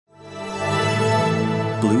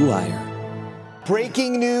Blue Wire.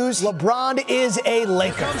 Breaking news, LeBron is a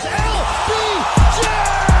Laker. LBJ!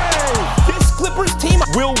 This Clippers team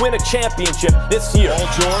will win a championship this year. Paul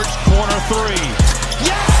George, corner three.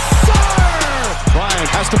 Yes, sir! Bryant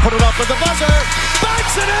has to put it up with the buzzer.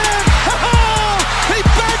 Banks it in! He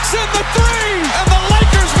banks in the three! And the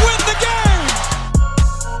Lakers win the game!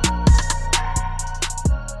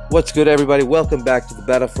 What's good, everybody? Welcome back to the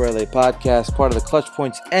Battle for LA podcast, part of the Clutch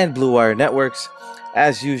Points and Blue Wire networks.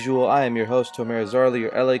 As usual, I am your host, Tomer Azarli,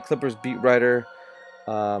 your LA Clippers beat writer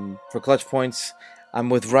for Clutch Points. I'm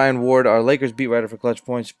with Ryan Ward, our Lakers beat writer for Clutch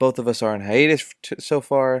Points. Both of us are on hiatus so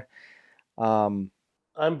far. I'm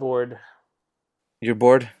bored. You're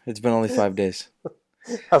bored? It's been only 5 days.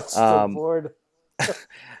 I'm still bored.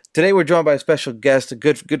 Today we're joined by a special guest, a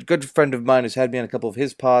good friend of mine who's had me on a couple of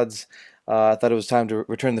his pods. I thought it was time to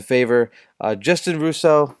return the favor. Justin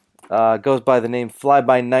Russo goes by the name Fly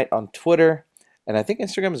By Night on Twitter, and I think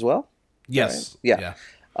Instagram as well. Yes. Right?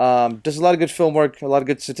 Yeah. Does a lot of good film work, a lot of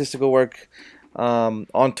good statistical work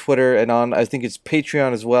on Twitter and on, I think it's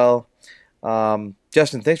Patreon as well.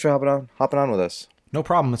 Justin, thanks for hopping on with us. No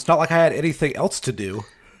problem. It's not like I had anything else to do.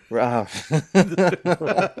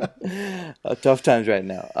 Tough times right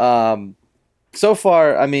now. So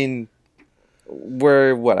far, I mean,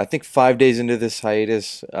 we're I think 5 days into this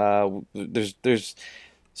hiatus. There's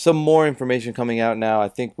some more information coming out now. I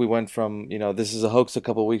think we went from, this is a hoax a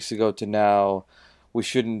couple weeks ago to now we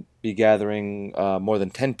shouldn't be gathering more than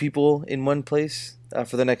 10 people in one place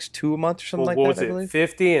for the next 2 months or something like that, What I was believe. it,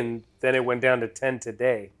 50? And then it went down to 10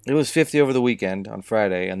 today. It was 50 over the weekend on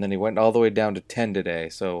Friday, and then he went all the way down to 10 today.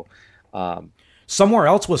 So Somewhere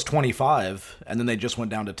else was 25, and then they just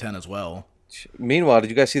went down to 10 as well. meanwhile, did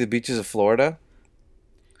you guys see the beaches of Florida?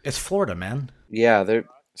 It's Florida, man. Yeah, they're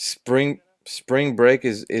spring break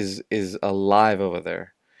is alive over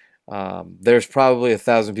there. There's probably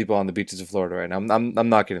 1,000 people on the beaches of Florida right now. I'm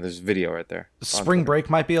not kidding. There's video right there. Spring break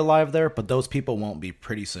might be alive there, but those people won't be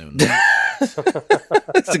pretty soon.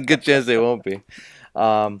 It's a good chance they won't be.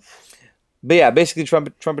 But yeah, basically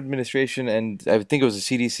Trump administration and I think it was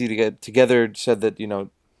the CDC to get together said that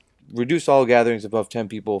reduce all gatherings above 10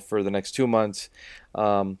 people for the next 2 months.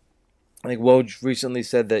 I think Woj recently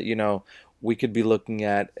said that we could be looking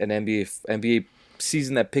at an NBA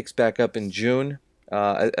season that picks back up in June,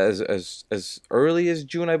 as early as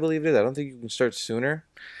June, I believe it is. I don't think you can start sooner,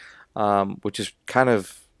 which is kind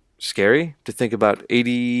of scary to think about.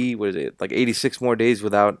 86 more days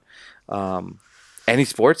without any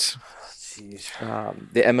sports. Jeez.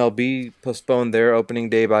 The MLB postponed their opening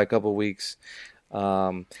day by a couple weeks.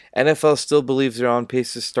 NFL still believes they're on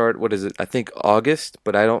pace to start, I think August,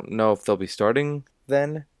 but I don't know if they'll be starting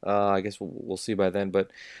then. I guess we'll see by then, but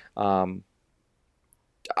I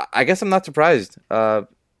guess I'm not surprised but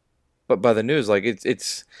by the news. Like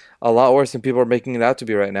it's a lot worse than people are making it out to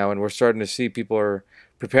be right now, and we're starting to see people are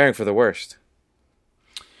preparing for the worst.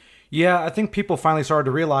 Yeah, I think people finally started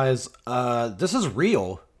to realize this is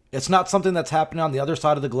real. It's not something that's happening on the other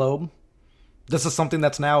side of the globe. This is something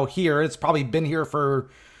that's now here. It's probably been here for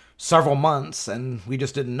several months, and we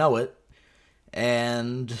just didn't know it.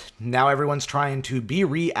 And now everyone's trying to be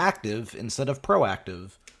reactive instead of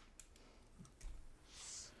proactive.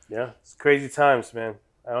 Yeah, it's crazy times, man.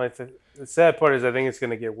 The sad part is I think it's going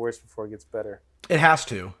to get worse before it gets better. It has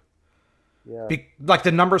to. Yeah.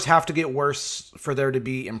 The numbers have to get worse for there to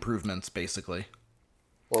be improvements, basically.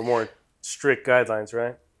 Or more strict guidelines,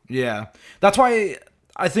 right? Yeah. That's why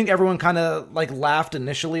I think everyone kind of laughed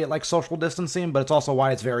initially at social distancing, but it's also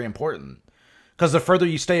why it's very important. Because the further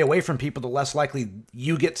you stay away from people, the less likely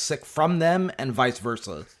you get sick from them and vice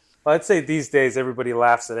versa. Well, I'd say these days everybody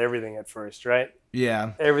laughs at everything at first, right?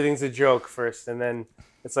 Yeah. Everything's a joke first, and then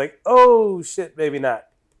it's like, oh, shit, maybe not.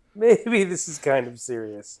 Maybe this is kind of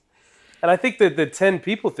serious. And I think that the 10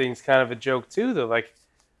 people thing's kind of a joke too, though. Like,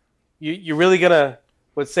 you're really going to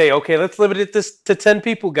say, okay, let's limit it to 10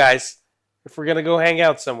 people, guys. If we're going to go hang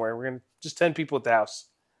out somewhere, we're going to just 10 people at the house.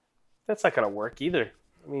 That's not going to work either.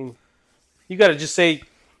 I mean, you got to just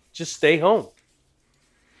stay home.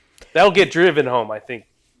 That'll get driven home, I think,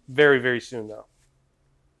 very, very soon, though.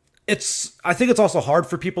 I think it's also hard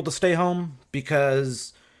for people to stay home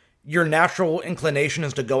because your natural inclination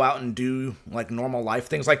is to go out and do normal life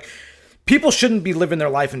things. People shouldn't be living their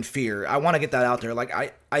life in fear. I want to get that out there.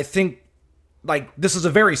 I think this is a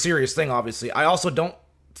very serious thing, obviously. I also don't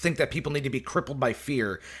think that people need to be crippled by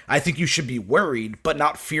fear. I think you should be worried, but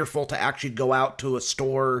not fearful to actually go out to a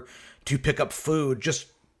store to pick up food. Just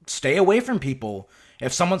stay away from people.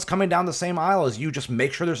 If someone's coming down the same aisle as you, just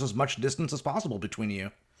make sure there's as much distance as possible between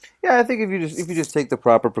you. Yeah, I think if you just take the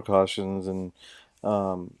proper precautions and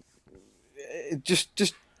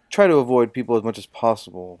just try to avoid people as much as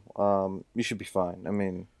possible. You should be fine. I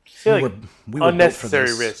mean, I feel like we were built for unnecessary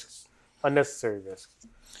this. risks. Unnecessary risks.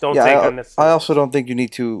 Don't yeah, take I unnecessary. also don't think you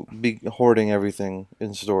need to be hoarding everything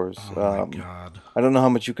in stores. Oh my God. I don't know how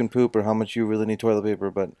much you can poop or how much you really need toilet paper,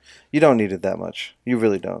 but you don't need it that much. You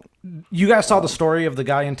really don't. You guys saw the story of the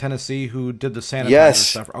guy in Tennessee who did the sanitizer Yes.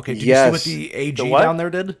 stuff. Okay, did Yes. you see what the AG what? down there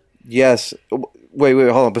did? Yes. Wait,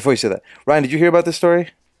 hold on. Before you say that, Ryan, did you hear about this story?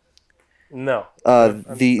 No.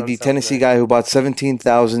 The Tennessee guy who bought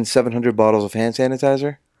 17,700 bottles of hand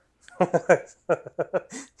sanitizer.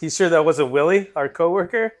 You sure that wasn't Willie, our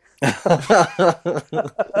coworker? I'm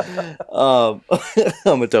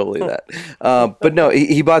gonna totally that. But no,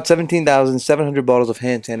 he bought 17,700 bottles of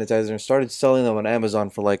hand sanitizer and started selling them on Amazon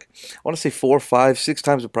for like, I want to say 4, 5, 6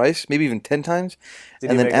 times the price, maybe even 10 times. Did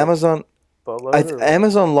And he then make a Amazon, boatload, or-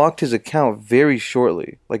 Amazon locked his account very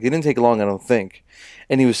shortly. Like it didn't take long, I don't think.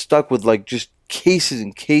 And he was stuck with like just cases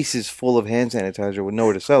and cases full of hand sanitizer with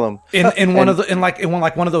nowhere to sell them. In one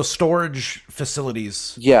of those storage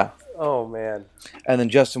facilities. Yeah. Oh man. And then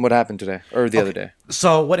Justin, what happened today or the other day?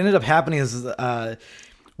 So what ended up happening is,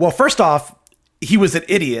 well, first off, he was an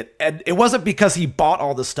idiot, and it wasn't because he bought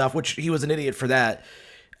all this stuff, which he was an idiot for that.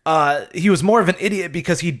 He was more of an idiot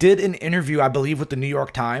because he did an interview, I believe, with the New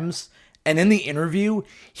York Times, and in the interview,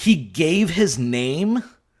 he gave his name,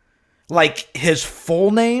 like his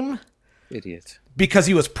full name, Idiot. because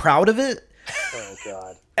he was proud of it. Oh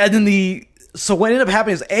god. And then so what ended up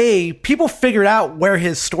happening is people figured out where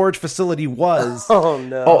his storage facility was. Oh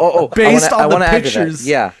no. Oh! Based on the wanna add to that. pictures.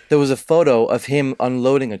 Yeah, there was a photo of him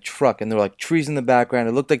unloading a truck, and there were like trees in the background.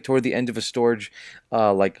 It looked like toward the end of a storage,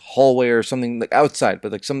 like hallway or something, like outside,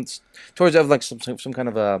 but like towards like some kind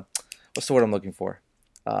of a, what's the word I'm looking for?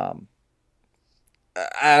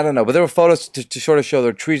 I don't know, but there were photos to sort of show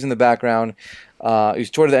there were trees in the background. It was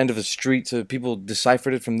toward the end of a street, so people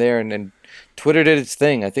deciphered it from there, and Twitter did its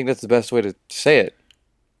thing. I think that's the best way to say it.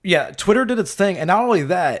 Yeah, Twitter did its thing, and not only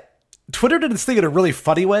that, Twitter did its thing in a really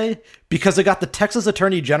funny way because it got the Texas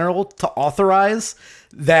Attorney General to authorize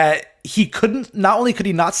that he couldn't. Not only could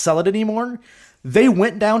he not sell it anymore, they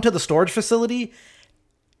went down to the storage facility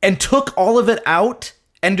and took all of it out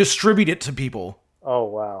and distributed it to people. Oh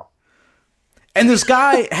wow. And this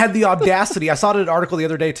guy had the audacity. I saw it in an article the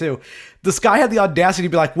other day too. This guy had the audacity to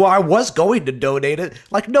be like, "Well, I was going to donate it."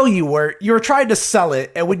 Like, no, you weren't. You were trying to sell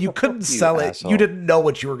it, and when you couldn't sell it, asshole. you didn't know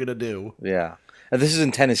what you were gonna do. Yeah, and this is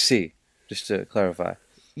in Tennessee, just to clarify.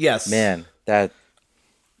 Yes, Man, that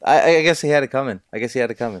I guess he had it coming.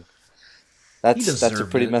 That's a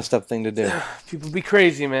deserved pretty it. messed up thing to do. People be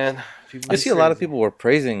crazy, man. I see a lot of people were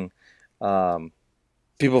praising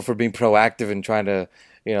people for being proactive and trying to,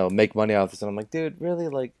 make money off this. And I'm like, dude, really?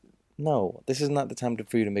 Like, no, this is not the time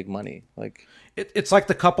for you to make money. Like, It's like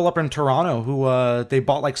the couple up in Toronto who they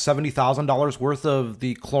bought like $70,000 worth of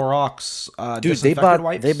the Clorox dude, they disinfectant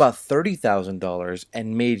wipes. bought $30,000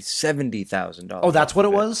 and made $70,000. Oh, that's off what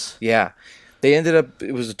of it was? Yeah. They ended up,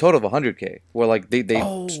 it was a total of $100K, where like they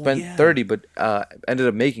spent yeah. 30, but ended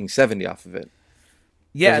up making 70 off of it.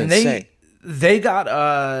 Yeah, It and was insane. they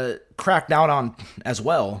got cracked down on as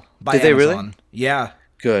well by Did they really? Amazon. Yeah.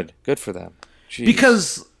 Good for them. Jeez.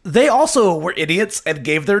 Because they also were idiots and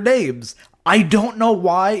gave their names. I don't know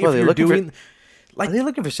why. Well, if they're you're looking for- doing, Are they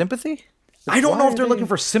looking for sympathy? I don't know Why if they're are looking they-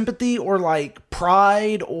 for sympathy or like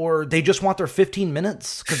pride, or they just want their 15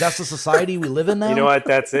 minutes because that's the society we live in now. You know what?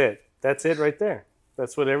 That's it. That's it right there.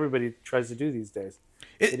 That's what everybody tries to do these days.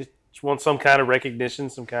 They just want some kind of recognition,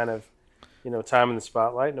 some kind of, time in the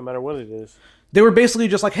spotlight, no matter what it is. They were basically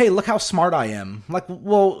just like, "Hey, look how smart I am." Like,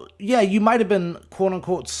 well, yeah, you might have been quote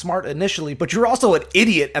unquote smart initially, but you're also an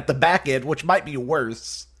idiot at the back end, which might be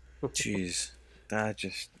worse. Jeez, that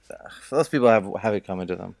just those people have it coming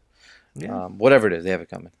to them. Yeah. Whatever it is, they have it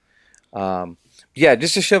coming. Yeah,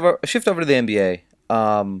 just to shift over to the NBA.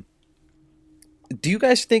 Do you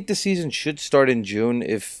guys think the season should start in June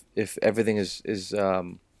if everything is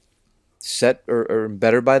set or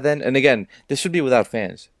better by then? And again, this would be without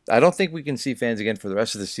fans. I don't think we can see fans again for the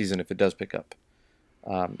rest of the season if it does pick up.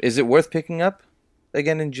 Is it worth picking up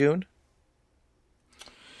again in June?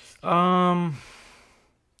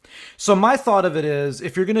 So my thought of it is,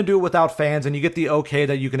 if you're going to do it without fans and you get the okay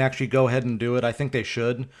that you can actually go ahead and do it, I think they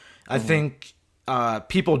should. I think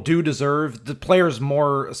people do deserve, the players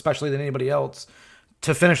more especially than anybody else,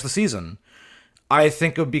 to finish the season. I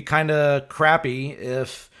think it would be kind of crappy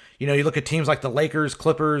if, you look at teams like the Lakers,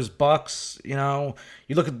 Clippers, Bucks, you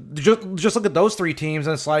look at just look at those three teams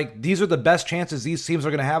and it's like, these are the best chances these teams are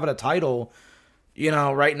going to have at a title.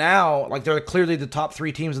 Right now, like they're clearly the top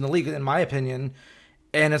three teams in the league, in my opinion.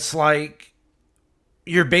 And it's like,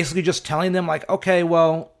 you're basically just telling them like, okay,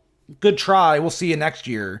 well, good try. We'll see you next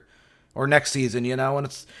year or next season, you know?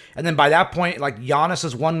 And then by that point, like Giannis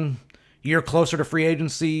is 1 year closer to free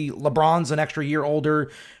agency. LeBron's an extra year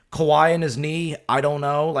older. Kawhi and his knee, I don't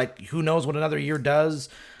know. Like, who knows what another year does?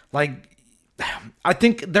 Like, I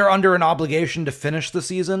think they're under an obligation to finish the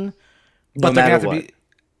season, but they're gonna have to be.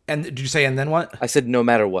 And did you say and then what? I said no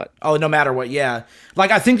matter what. Oh, no matter what, yeah.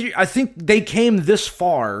 Like I think they came this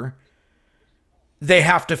far. They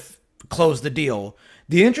have to close the deal.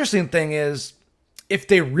 The interesting thing is, if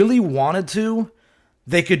they really wanted to,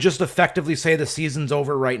 they could just effectively say the season's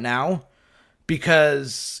over right now,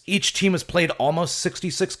 because each team has played almost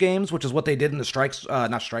 66 games, which is what they did in the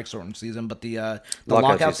not strike zone season, but the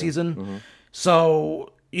lockout season. Mm-hmm.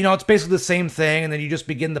 So, you know, it's basically the same thing, and then you just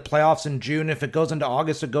begin the playoffs in June. If it goes into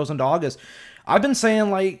August, it goes into August. I've been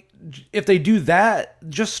saying, like, if they do that,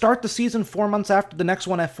 just start the season 4 months after the next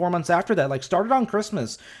one, 4 months after that. Like, start it on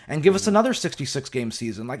Christmas and give us another 66-game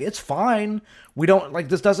season. Like, it's fine. We don't, like,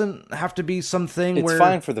 this doesn't have to be something where... It's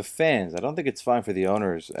fine for the fans. I don't think it's fine for the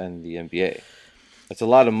owners and the NBA. That's a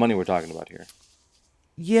lot of money we're talking about here.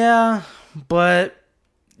 Yeah, but,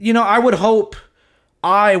 you know, I would hope,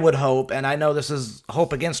 and I know this is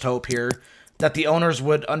hope against hope here, that the owners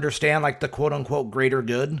would understand, like, the quote-unquote greater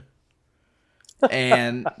good.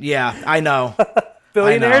 And, yeah, I know.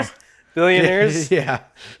 Billionaires? I know. Billionaires? Yeah.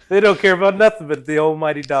 They don't care about nothing but the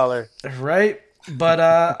almighty dollar. Right? But,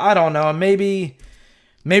 I don't know. Maybe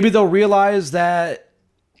they'll realize that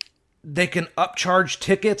they can upcharge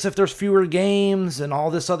tickets if there's fewer games and all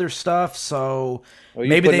this other stuff. So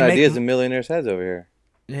maybe they make ideas in millionaires' heads over here.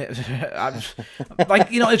 Yeah, like,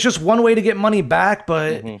 you know, it's just one way to get money back,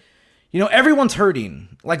 but you know, everyone's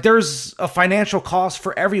hurting. Like, there's a financial cost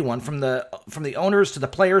for everyone, from the owners to the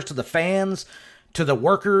players to the fans to the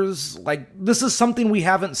workers. Like, this is something we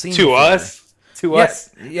haven't seen to before. us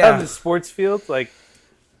on the sports field. Like,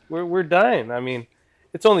 we're dying. I mean,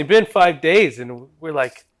 it's only been 5 days, and we're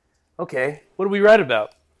like, okay, what do we write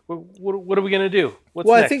about? What are we gonna do? What's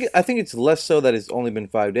next? I think it's less so that it's only been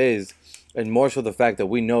 5 days, and more so the fact that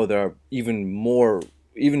we know there are even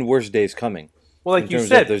worse days coming. Well, like you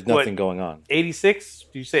said, there's nothing going on. 86?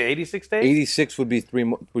 Do you say 86 days? 86 would be 3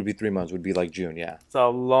 months. Would be like June. Yeah, it's a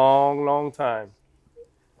long, long time,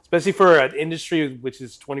 especially for an industry which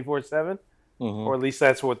is 24/7, or at least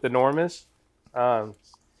that's what the norm is.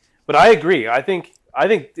 But I agree. I think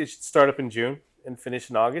it should start up in June and finish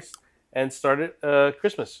in August, and start at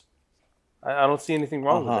Christmas. I don't see anything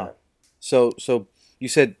wrong with that. So you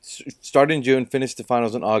said start in June, finish the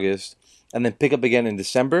finals in August, and then pick up again in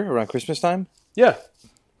December around Christmas time? Yeah.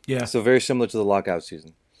 So very similar to the lockout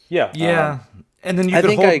season. Yeah. Yeah. And then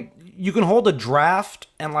you can hold a draft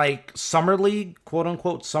and, like, summer league, quote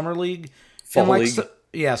unquote summer league. Fall league.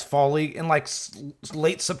 Fall league in, like,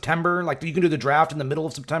 late September. Like, you can do the draft in the middle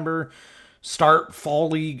of September, start fall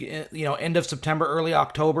league, you know, end of September, early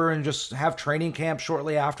October, and just have training camp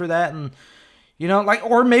shortly after that. And, you know, like,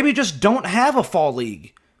 or maybe just don't have a fall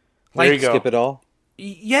league. Like, there you go. Skip it all.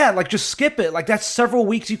 Yeah, like, just skip it. Like, that's several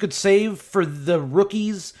weeks you could save for the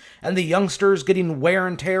rookies and the youngsters getting wear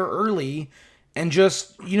and tear early, and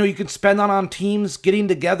just, you know, you could spend on teams getting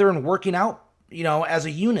together and working out, you know, as a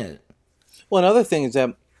unit. Well, another thing is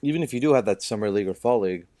that even if you do have that summer league or fall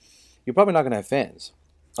league, you're probably not going to have fans.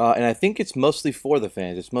 And I think it's mostly for the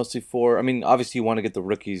fans. It's mostly for, I mean, obviously you want to get the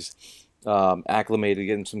rookies acclimated,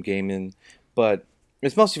 get them some game in, but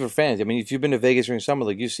it's mostly for fans. I mean, if you've been to Vegas during summer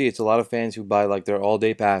league, you see it's a lot of fans who buy, like, their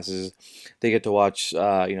all-day passes. They get to watch,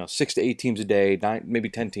 6 to 8 teams a day, 9, maybe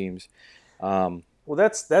 10 teams. Well,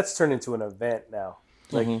 that's turned into an event now.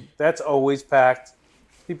 Like, that's always packed.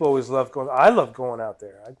 People always love going. I love going out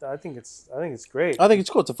there. I think it's great. I think it's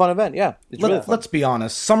cool. It's a fun event. Yeah, it's really fun. Let's be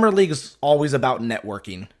honest. Summer league is always about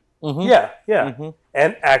networking. Yeah,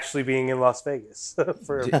 and actually being in Las Vegas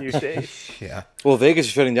for a few days. Yeah. Well, Vegas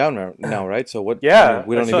is shutting down now, right? So what? Yeah,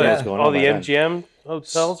 we don't even know what's going on. All the MGM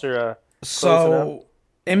hotels are so.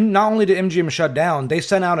 Not only did MGM shut down, they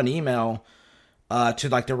sent out an email to,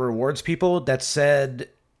 like, the rewards people that said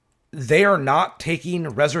they are not taking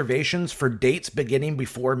reservations for dates beginning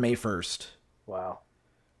before May 1st. Wow.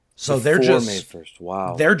 So May 1st.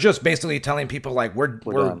 Wow. They're just basically telling people, like, we're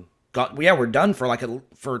done. We're done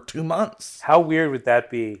for 2 months. How weird would that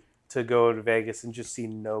be to go to Vegas and just see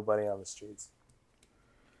nobody on the streets?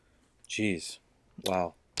 Jeez.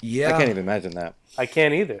 Wow. Yeah. I can't even imagine that. I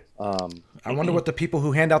can't either. I wonder what the people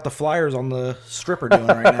who hand out the flyers on the strip are doing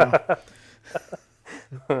right now.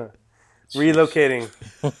 Relocating.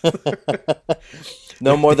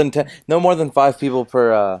 No more than 5 people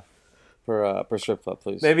per per strip club,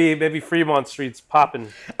 please. Maybe Fremont Street's popping,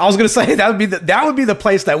 I was gonna say that would be the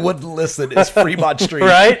place that wouldn't listen is Fremont Street.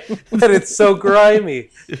 right? But it's so grimy.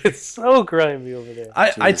 It's so grimy over there.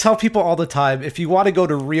 I tell people all the time, if you want to go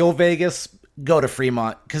to real Vegas, go to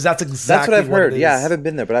Fremont because that's exactly That's what I've heard. it Yeah, I is. haven't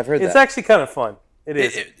been there, but I've heard It's that. actually kind of fun. It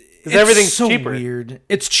is. Because It's everything's so cheaper. weird.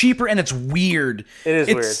 It's cheaper and it's weird. It is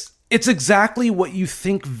weird. It's exactly what you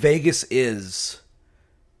think Vegas is.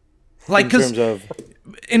 Like,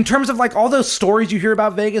 in terms of like all those stories you hear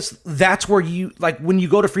about Vegas, that's where you like when you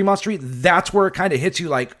go to Fremont Street, that's where it kind of hits you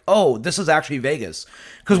like, oh, this is actually Vegas.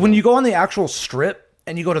 Because when you go on the actual strip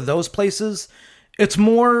and you go to those places, it's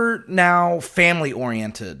more now family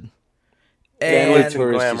oriented. Family And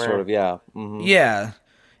touristy glamour. sort of, yeah. Mhm. yeah.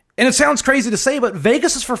 And it sounds crazy to say, but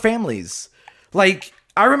Vegas is for families. Like,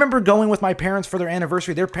 I remember going with my parents for their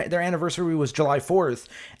anniversary. Their anniversary was July 4th.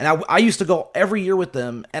 And I used to go every year with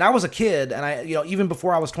them. And I was a kid. And even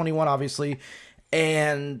before I was 21, obviously.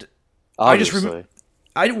 And Obviously.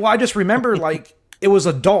 I just remember, like, it was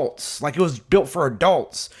adults. Like, it was built for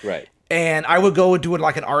adults. Right. And I would go and do it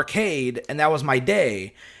like an arcade. And that was my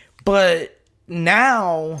day. But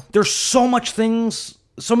now there's so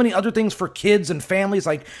many other things for kids and families.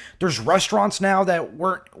 Like there's restaurants now that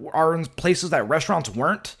are in places that restaurants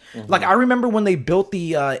weren't. Like I remember when they built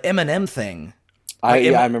the M&M thing. I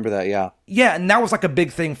remember that, yeah. Yeah, and that was like a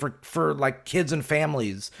big thing for like kids and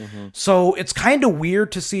families. So it's kind of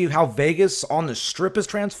weird to see how Vegas on the Strip is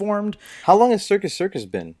transformed. How long has Circus Circus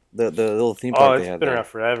been? The little theme Oh, park it's they had been there. around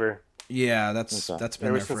forever. Yeah, that's been Ever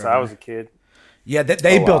there since forever. I was a kid. Yeah,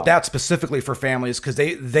 they wow. built that specifically for families because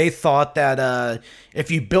they thought that if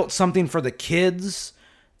you built something for the kids,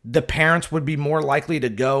 the parents would be more likely to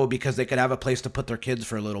go because they could have a place to put their kids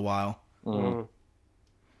for a little while. Not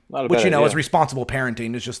a Which, bad idea. is responsible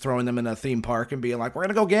parenting, is just throwing them in a theme park and being like, we're going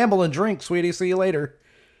to go gamble and drink, sweetie. See you later.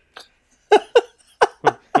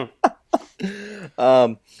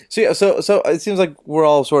 So it seems like we're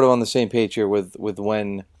all sort of on the same page here with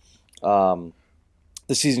when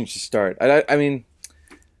the season should start. I mean,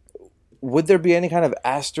 would there be any kind of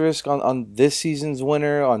asterisk on this season's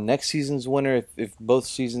winner, on next season's winner, if both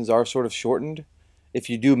seasons are sort of shortened? If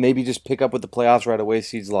you do, maybe just pick up with the playoffs right away,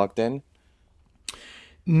 seeds locked in?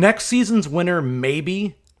 Next season's winner,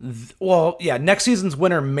 maybe. Next season's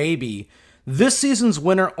winner, maybe. This season's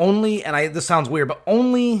winner only, and this sounds weird, but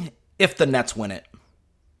only if the Nets win it.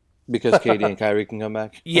 Because KD and Kyrie can come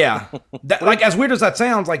back? Yeah. Like, as weird as that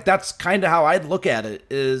sounds, like, that's kind of how I'd look at it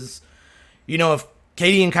is, if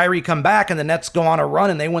KD and Kyrie come back and the Nets go on a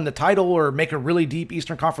run and they win the title or make a really deep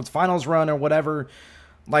Eastern Conference Finals run or whatever,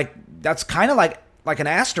 like, that's kind of like an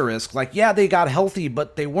asterisk. Like, yeah, they got healthy,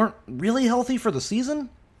 but they weren't really healthy for the season.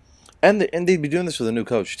 And they'd be doing this with a new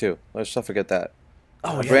coach, too. Let's not forget that.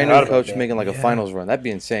 Oh, A yeah. brand new coach making like a Yeah. finals run. That'd be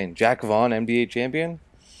insane. Jack Vaughn, NBA champion?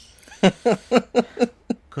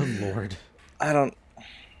 Good Lord. I don't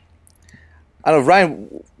know,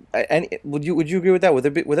 Ryan. Would you agree with that? Would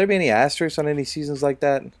there be any asterisks on any seasons like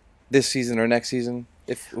that this season or next season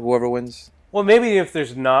if whoever wins? Well, maybe if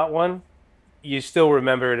there's not one, you still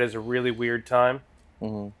remember it as a really weird time,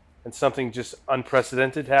 and something just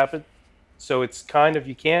unprecedented happened. So it's kind of,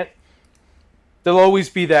 you can't. There'll always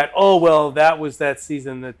be that. Oh well, that was that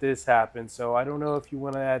season that this happened. So I don't know if you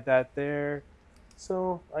want to add that there.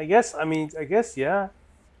 So I guess yeah.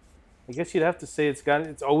 I guess you'd have to say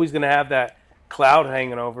it's always going to have that cloud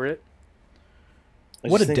hanging over it.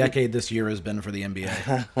 What a think decade this year has been for the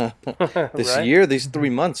NBA. This Right? year, these 3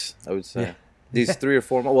 months, I would say. These 3 or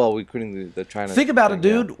 4 months. Well, including the China. Think about it,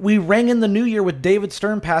 thing, yeah. dude. We rang in the new year with David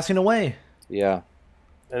Stern passing away. Yeah.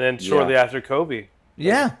 And then shortly after Kobe,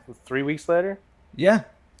 Yeah. 3 weeks later. Yeah.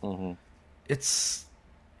 Mhm. It's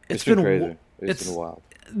Been crazy. It's been wild.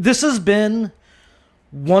 This has been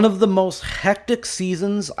one of the most hectic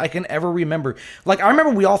seasons I can ever remember. Like, I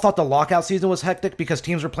remember we all thought the lockout season was hectic because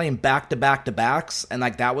teams were playing back-to-back-to-backs, and,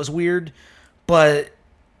 like, that was weird. But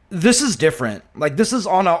this is different. Like, this is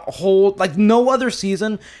on a whole... Like, no other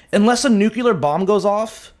season, unless a nuclear bomb goes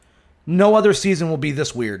off, no other season will be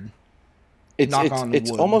this weird. It's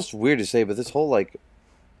wood. almost weird to say, but this whole, like...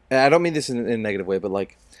 And I don't mean this in a negative way, but,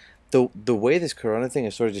 like... The way this Corona thing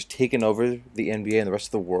has sort of just taken over the NBA and the rest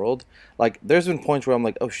of the world, like, there's been points where I'm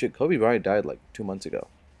like, oh shit, Kobe Bryant died like 2 months ago.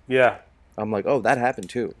 Yeah. I'm like, oh, that happened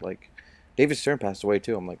too. Like, David Stern passed away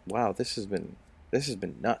too. I'm like, wow, this has been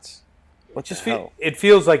nuts. What Just the hell? it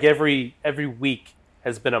feels like every week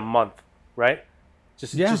has been a month, right?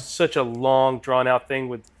 Just such a long, drawn out thing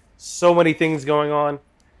with so many things going on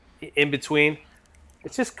in between.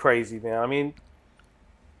 It's just crazy, man. I mean,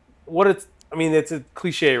 it's a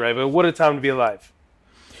cliche, right? But what a time to be alive.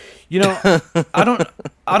 You know,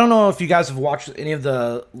 I I don't know if you guys have watched any of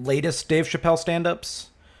the latest Dave Chappelle stand-ups,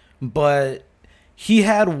 but he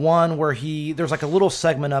had one where there's like a little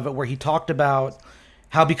segment of it where he talked about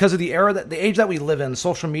how because of the age that we live in,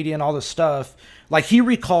 social media and all this stuff, like he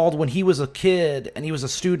recalled when he was a kid and he was a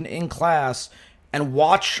student in class and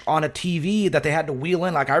watch on a TV that they had to wheel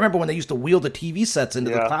in. Like I remember when they used to wheel the TV sets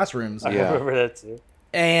into the classrooms. I remember that too.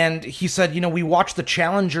 And he said, we watched the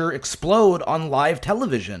Challenger explode on live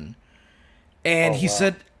television. And he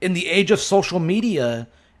said, in the age of social media,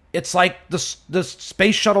 it's like the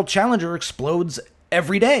Space Shuttle Challenger explodes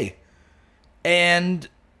every day. And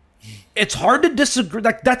it's hard to disagree.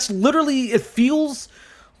 Like, that's literally, it feels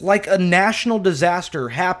like a national disaster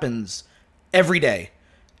happens every day.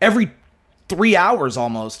 Every 3 hours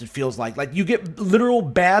almost, it feels like. Like, you get literal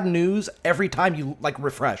bad news every time you, like,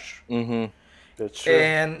 refresh. Mm-hmm. That's true.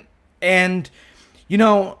 And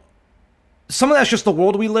some of that's just the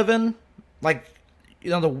world we live in. Like,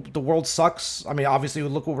 the world sucks. I mean, obviously,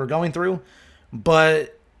 look what we're going through.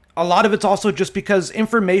 But a lot of it's also just because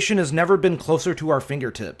information has never been closer to our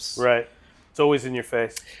fingertips. Right. It's always in your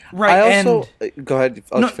face. Right. Go ahead.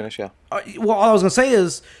 I'll just finish, yeah. Well, all I was going to say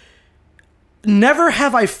is, never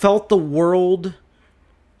have I felt the world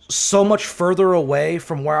so much further away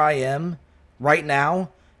from where I am right now,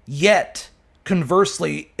 yet...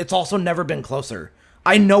 Conversely, it's also never been closer.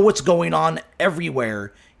 I know what's going on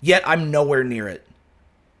everywhere, yet I'm nowhere near it.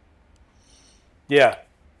 Yeah,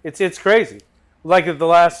 it's crazy. Like the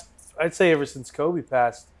last, I'd say ever since Kobe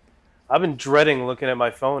passed, I've been dreading looking at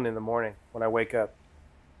my phone in the morning when I wake up.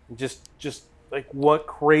 Just like what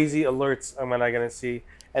crazy alerts am I going to see?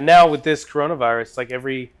 And now with this coronavirus, like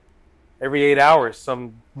every 8 hours,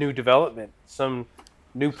 some new development, some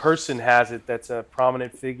new person has it that's a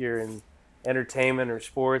prominent figure in entertainment or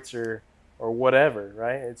sports or whatever,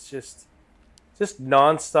 right? It's just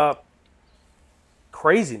nonstop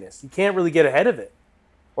craziness. You can't really get ahead of it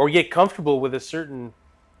or get comfortable with a certain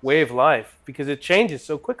way of life because it changes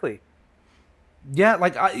so quickly. Yeah,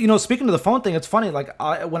 like speaking to the phone thing, it's funny. Like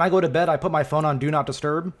when I go to bed, I put my phone on Do Not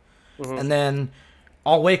Disturb, and then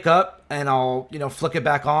I'll wake up and I'll flick it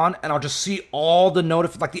back on, and I'll just see all the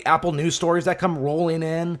like the Apple News stories that come rolling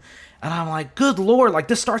in. And I'm like, good Lord, like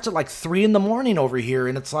this starts at like 3 a.m. over here.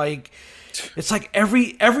 And it's like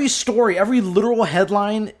every story, every literal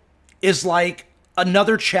headline is like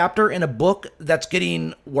another chapter in a book that's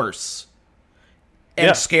getting worse and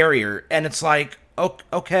scarier. And it's like,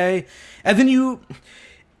 okay. And then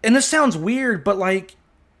and this sounds weird, but like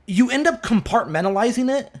you end up compartmentalizing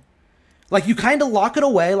it. Like you kind of lock it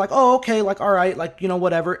away, like, oh, okay, like, all right, like,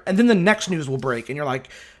 whatever. And then the next news will break and you're like,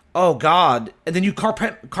 oh God. And then you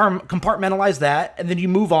compartmentalize that, and then you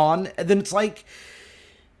move on, and then it's like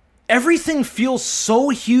everything feels so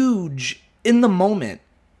huge in the moment,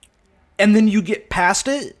 and then you get past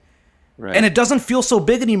it, right, and it doesn't feel so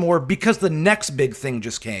big anymore because the next big thing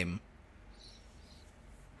just came.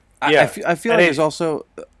 Yeah. I feel like there's also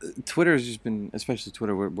Twitter has just been, especially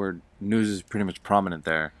Twitter where news is pretty much prominent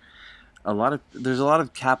there. There's a lot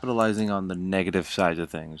of capitalizing on the negative side of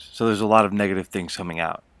things. So there's a lot of negative things coming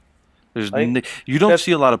out. You don't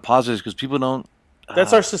see a lot of positives because people don't.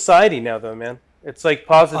 That's our society now, though, man. It's like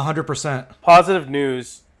positive. 100%. Positive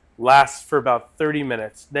news lasts for about 30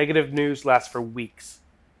 minutes. Negative news lasts for weeks,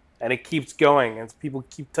 and it keeps going, and people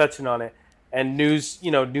keep touching on it. And news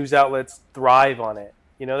outlets thrive on it.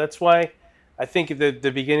 That's why I think at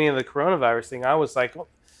the beginning of the coronavirus thing, I was like,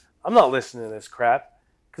 I'm not listening to this crap,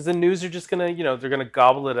 because the news are just gonna, they're gonna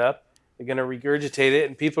gobble it up, they're gonna regurgitate it,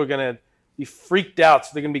 and people are gonna be freaked out,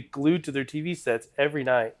 so they're gonna be glued to their TV sets every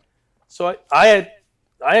night. So I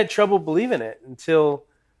had trouble believing it until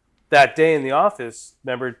that day in the office.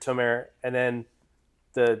 Remember, Tomer, and then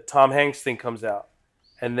the Tom Hanks thing comes out,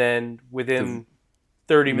 and then within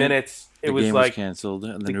 30 minutes, it was like canceled,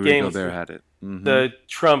 and then Rudy Gobert had it. Mm-hmm. The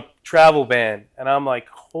Trump travel ban, and I'm like,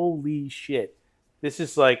 holy shit, this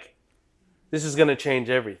is gonna change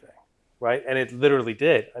everything, right? And it literally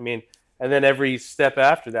did. I mean. And then every step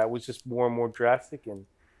after that was just more and more drastic and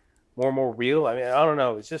more real. I mean, I don't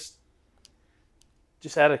know. It's just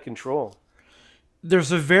out of control.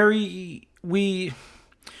 There's we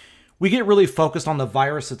get really focused on the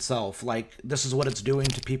virus itself. Like, this is what it's doing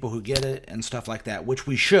to people who get it and stuff like that, which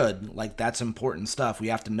we should. Like, that's important stuff. We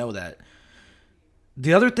have to know that.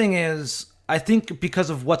 The other thing is, I think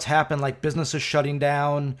because of what's happened, like businesses shutting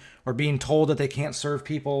down or being told that they can't serve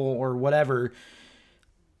people or whatever,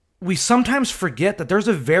 we sometimes forget that there's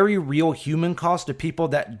a very real human cost to people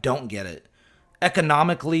that don't get it.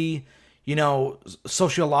 Economically,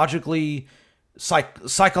 sociologically,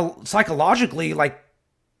 psychologically, like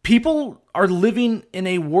people are living in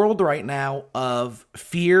a world right now of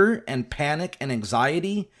fear and panic and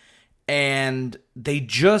anxiety, and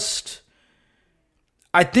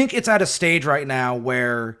I think it's at a stage right now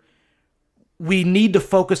where we need to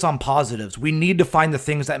focus on positives. We need to find the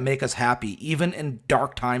things that make us happy, even in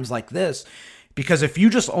dark times like this. Because if you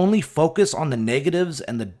just only focus on the negatives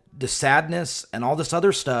and the sadness and all this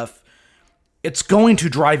other stuff, it's going to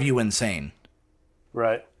drive you insane.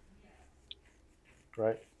 Right.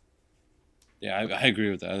 Yeah, I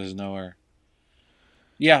agree with that. There's nowhere.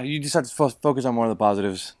 Yeah, you just have to focus on more of the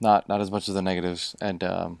positives, not as much as the negatives, and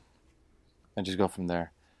just go from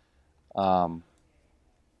there.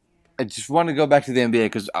 I just want to go back to the NBA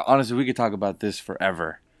because honestly, we could talk about this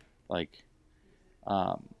forever. Like,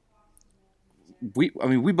 we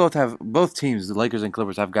both teams, the Lakers and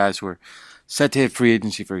Clippers, have guys who are set to hit free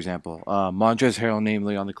agency. For example, Montrezl Harrell,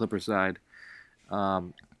 namely on the Clippers side,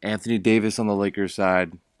 Anthony Davis on the Lakers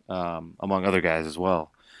side, among other guys as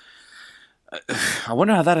well. I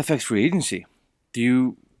wonder how that affects free agency.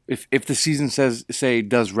 If the season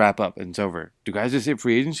does wrap up and it's over, do guys just hit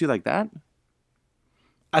free agency like that?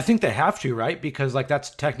 I think they have to, right? Because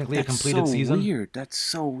that's technically a completed season. Weird. That's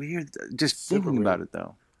so weird. Just thinking about it,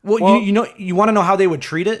 though. Well, you want to know how they would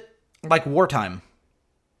treat it? Like wartime.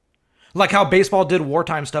 Like how baseball did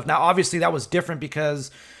wartime stuff. Now, obviously, that was different because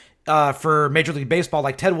for Major League Baseball,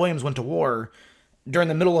 like Ted Williams went to war during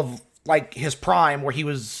the middle of his prime where he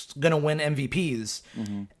was going to win MVPs.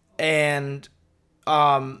 Mm-hmm. And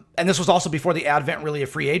this was also before the advent really of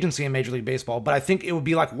free agency in Major League Baseball. But I think it would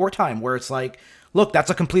be like wartime where it's like, look, that's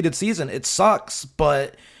a completed season. It sucks,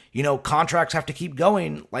 but contracts have to keep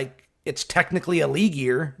going. Like it's technically a league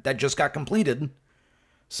year that just got completed.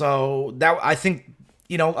 So that I think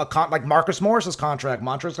like Marcus Morris's contract,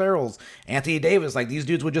 Montrezl Harrell's, Anthony Davis, like these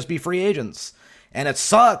dudes would just be free agents, and it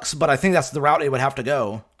sucks. But I think that's the route it would have to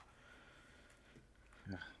go.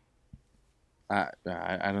 I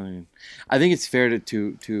don't even. I think it's fair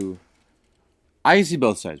to. I see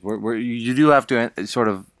both sides. Where you do have to sort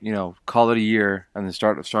of call it a year and then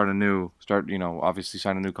start obviously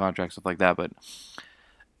sign a new contract, stuff like that. But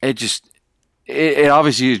it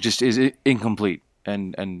obviously is incomplete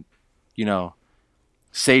and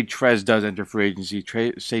say Trez does enter free agency,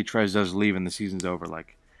 say Trez does leave and the season's over.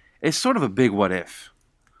 Like it's sort of a big what if.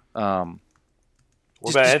 What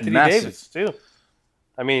about Anthony Davis too?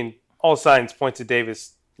 I mean, all signs point to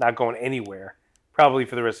Davis not going anywhere. Probably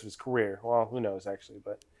for the rest of his career. Well, who knows, actually.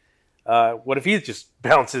 But what if he just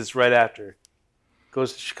bounces right after?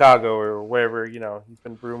 Goes to Chicago or wherever, he's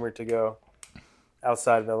been rumored to go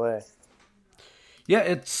outside of L.A. Yeah,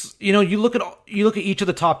 it's, you look at each of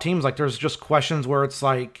the top teams, like there's just questions where it's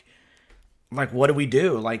like what do we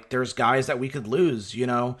do? Like there's guys that we could lose,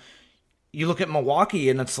 You look at Milwaukee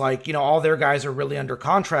and it's like, all their guys are really under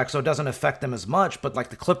contract, so it doesn't affect them as much. But like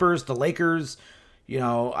the Clippers, the Lakers,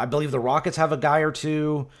 I believe the Rockets have a guy or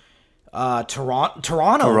two.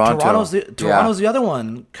 Toronto's the other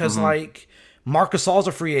one because like Marc Gasol's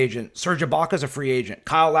a free agent, Serge Ibaka's a free agent.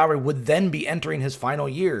 Kyle Lowry would then be entering his final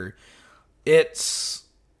year. It's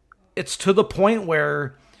to the point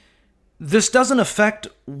where this doesn't affect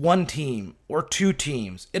one team or two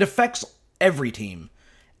teams. It affects every team,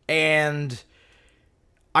 and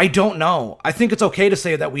I don't know. I think it's okay to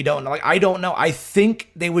say that we don't know. Like I don't know. I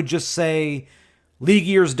think they would just say, league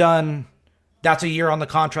year's done. That's a year on the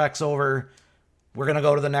contract's over. We're going to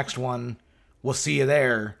go to the next one. We'll see you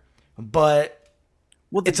there. But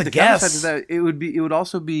it's a guess. That it would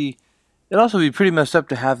also be pretty messed up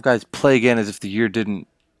to have guys play again as if the year didn't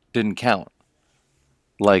count.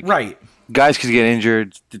 Like right. Guys could get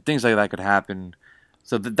injured, things like that could happen.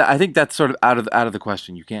 So I think that's sort of out of the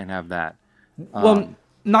question. You can't have that. Well,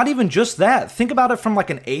 not even just that. Think about it from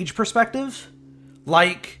like an age perspective.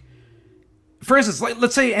 Like for instance,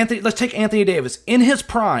 let's take Anthony Davis in his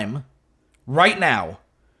prime right now.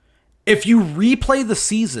 If you replay the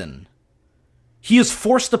season, he is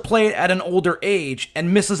forced to play it at an older age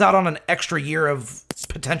and misses out on an extra year of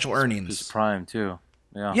potential earnings. His prime too.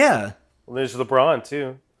 Yeah. Yeah. Well, there's LeBron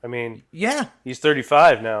too. I mean, yeah, he's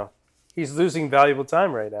 35 now. He's losing valuable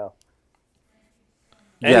time right now.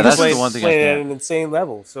 And yeah, that's the one thing. Playing at an insane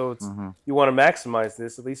level, so it's you want to maximize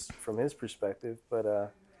this, at least from his perspective.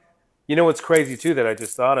 But what's crazy too that I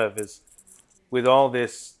just thought of is with all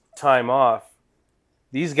this time off,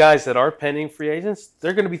 these guys that are pending free agents,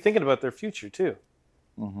 they're going to be thinking about their future too.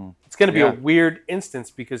 Mm-hmm. It's going to be a weird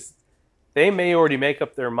instance because they may already make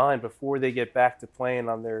up their mind before they get back to playing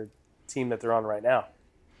on their team that they're on right now.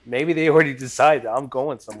 Maybe they already decide I'm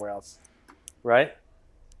going somewhere else, right?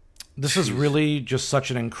 This is really just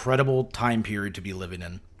such an incredible time period to be living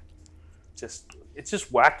in. it's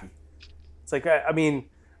just wacky. It's like, I mean,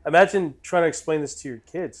 imagine trying to explain this to your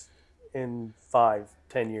kids in 5-10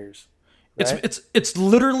 years. Right? It's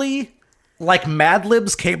literally like Mad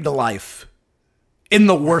Libs came to life in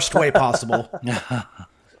the worst way possible.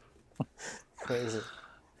 Crazy.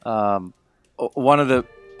 One of the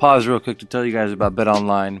pause real quick to tell you guys about Bet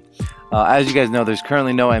Online. As you guys know, there's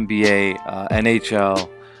currently no NBA, NHL,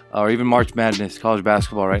 or even March Madness, college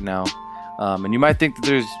basketball right now. And you might think that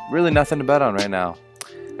there's really nothing to bet on right now.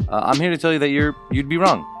 I'm here to tell you that you'd be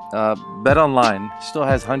wrong. Bet Online still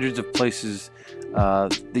has hundreds of places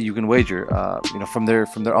that you can wager. From their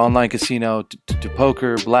online casino to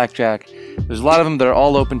poker, blackjack. There's a lot of them that are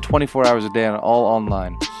all open 24 hours a day and all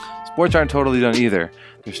online. Sports aren't totally done either.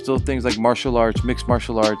 There's still things like martial arts, mixed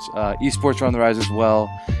martial arts, esports are on the rise as well.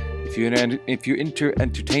 If you're into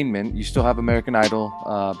entertainment, you still have American Idol,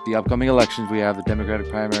 the upcoming elections. We have the Democratic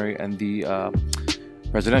primary and the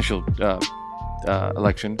presidential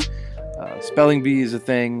election. Spelling bee is a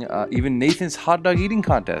thing. Even Nathan's hot dog eating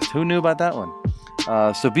contest. Who knew about that one?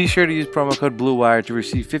 So be sure to use promo code BlueWire to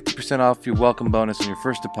receive 50% off your welcome bonus on your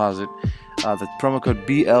first deposit. That's promo code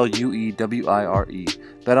BLUEWIRE.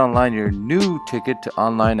 Bet Online, your new ticket to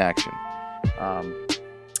online action.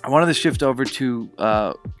 I wanted to shift over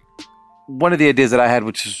to one of the ideas that I had,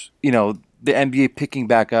 which is, the NBA picking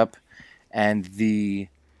back up and the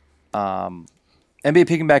NBA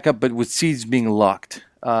picking back up, but with seeds being locked,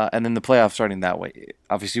 and then the playoffs starting that way.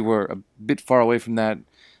 Obviously, we're a bit far away from that.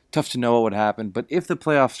 Tough to know what would happen. But if the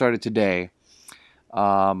playoffs started today,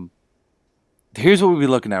 here's what we'd be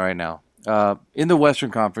looking at right now. In the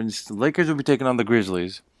Western Conference, the Lakers will be taking on the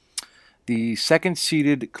Grizzlies. The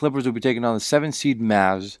second-seeded Clippers will be taking on the 7-seed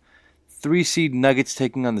Mavs. 3-seed Nuggets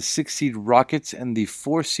taking on the 6-seed Rockets. And the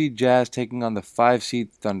 4-seed Jazz taking on the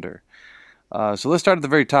 5-seed Thunder. So let's start at the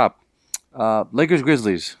very top. Lakers,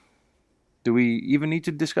 Grizzlies. Do we even need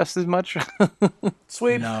to discuss this much?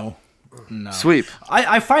 Sweep. No. Sweep.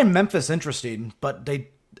 I find Memphis interesting, but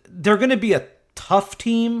they're going to be a tough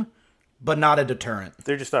team, but not a deterrent.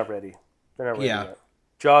 They're just not ready. They're not ready Yeah. yet.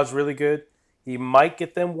 Jaw's really good. He might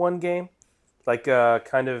get them one game, like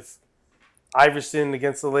kind of Iverson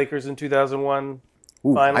against the Lakers in 2001.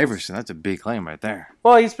 Ooh, Finals. Iverson, that's a big claim right there.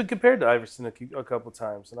 Well, he's been compared to Iverson a couple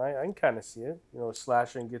times, and I can kind of see it.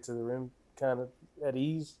 Slasher and get to the rim kind of at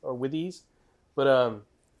ease or with ease. But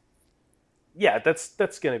yeah,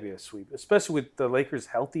 that's going to be a sweep, especially with the Lakers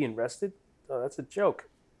healthy and rested. Oh, that's a joke.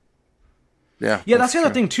 Yeah, That's the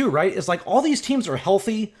other thing too, right? Is like all these teams are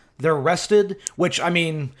healthy, they're rested, which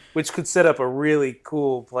Which could set up a really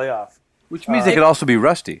cool playoff. Which means they could also be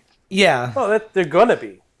rusty. yeah. Oh, they're gonna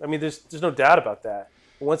be. I mean, there's no doubt about that.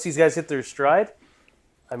 Once these guys hit their stride,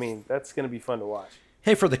 I mean, that's gonna be fun to watch.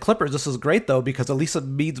 Hey, for the Clippers, this is great though because at least it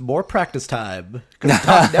means more practice time. Because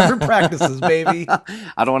Tom never practices, baby.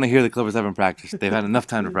 I don't want to hear the Clippers haven't practiced. They've had enough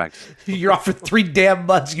time to practice. You're off for 3 damn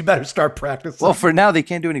months. You better start practicing. Well, for now, they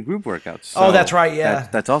can't do any group workouts. So Oh, that's right, yeah.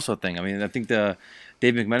 That's also a thing. I mean, I think Dave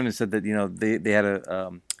McMenamin said that, they had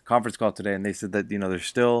a conference call today, and they said that, they're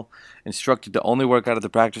still instructed to only work out at the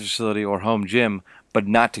practice facility or home gym, but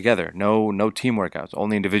not together. No team workouts,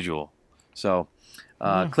 only individual. So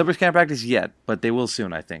Clippers can't practice yet, but they will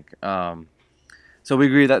soon, I think. So we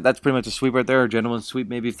agree that that's pretty much a sweep right there, a gentleman's sweep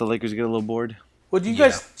maybe if the Lakers get a little bored. Well, do you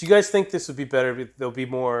guys think this would be better if they'll be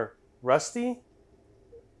more rusty,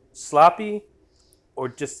 sloppy, or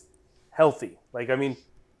just healthy? Like, I mean,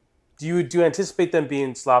 do you anticipate them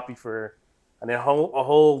being sloppy for a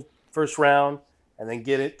whole first round and then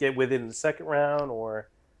get with it in the second round, or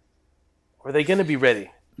are they going to be ready?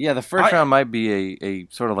 Yeah, the first round might be a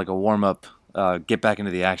sort of like a warm up, get back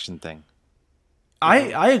into the action thing.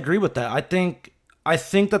 I agree with that. I think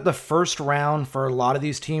that the first round for a lot of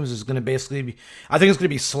these teams is going to basically be, I think it's going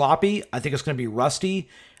to be sloppy. I think it's going to be rusty.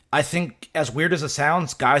 I think, as weird as it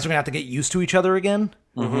sounds, guys are going to have to get used to each other again.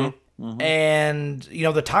 Mm-hmm. Mm-hmm. And,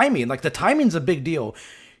 the timing's a big deal,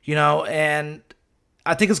 and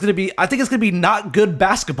I think it's going to be not good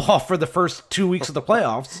basketball for the first 2 weeks of the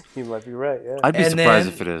playoffs. You might be right, yeah. I'd be surprised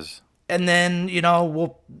if it is. And then,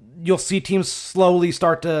 you'll see teams slowly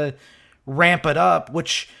start to ramp it up,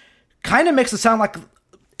 which kind of makes it sound like,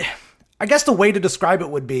 I guess the way to describe it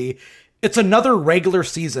would be, it's another regular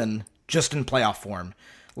season just in playoff form.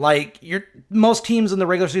 Like, most teams in the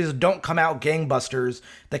regular season don't come out gangbusters.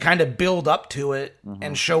 They kind of build up to it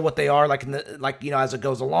and show what they are as it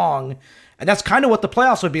goes along. And that's kind of what the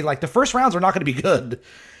playoffs would be like. The first rounds are not going to be good.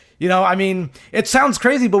 I mean, it sounds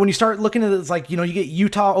crazy, but when you start looking at it, it's like, you get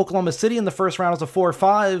Utah, Oklahoma City in the first round as a 4 or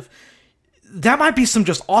 5. That might be some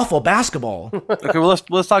just awful basketball. Okay, well,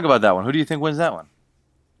 let's talk about that one. Who do you think wins that one?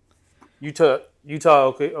 Utah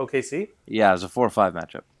Utah OKC. Yeah, it's a 4-5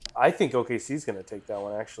 matchup. I think OKC's going to take that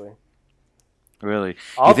one. Actually, Really?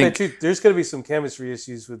 I'll bet you there's going to be some chemistry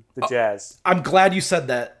issues with the Jazz. I'm glad you said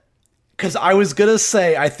that, because I was gonna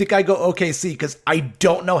say I think I go OKC because I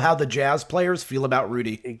don't know how the Jazz players feel about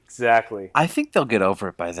Rudy. Exactly. I think they'll get over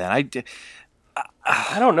it by then.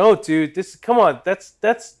 I don't know, dude. Come on.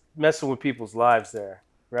 That's messing with people's lives there,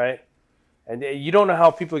 right? And you don't know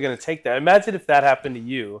how people are going to take that. Imagine if that happened to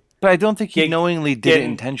you. But I don't think he knowingly did it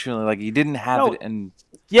getting- intentionally. Like, he didn't have it. And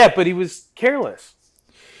Yeah, but he was careless.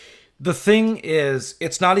 The thing is,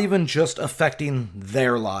 it's not even just affecting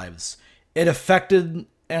their lives. It affected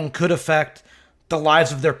and could affect the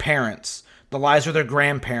lives of their parents, the lives of their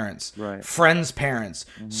grandparents, Right. friends' parents,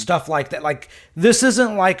 stuff like that. Like, this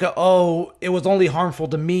isn't like it was only harmful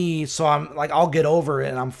to me, so I'm like, I'll get over it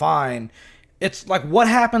and I'm fine. It's like, what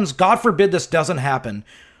happens? God forbid this doesn't happen.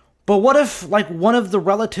 But what if, like, one of the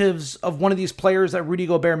relatives of one of these players that Rudy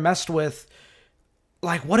Gobert messed with,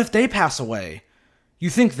 like, what if they pass away?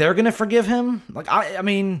 You think they're going to forgive him? Like, I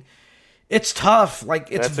mean, it's tough.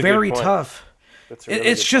 Like, it's That's a good very point. tough. That's a really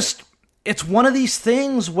It's good just, it's one of these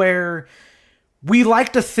things where we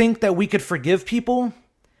like to think that we could forgive people,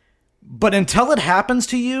 but until it happens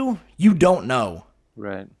to you, you don't know.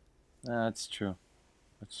 right. That's true.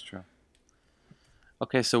 That's true.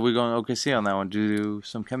 Okay, so we're going OKC on that one due to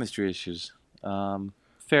some chemistry issues.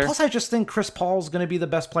 Fair. Plus, I just think Chris Paul's going to be the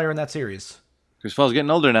best player in that series. Chris Paul's getting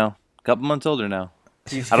older now. A couple months older now.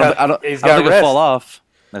 He's I don't got think he'll rest. fall off.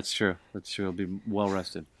 That's true. That's true. He'll be well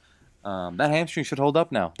rested. That hamstring should hold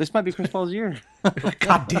up now. This might be Chris Paul's year.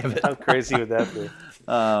 God damn it. How crazy would that be?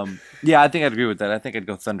 Yeah, I think I'd agree with that. I think I'd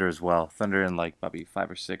go Thunder as well. Thunder in like maybe 5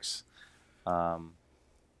 or 6.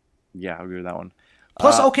 Yeah, I agree with that one.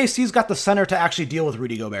 Plus, OKC's got the center to actually deal with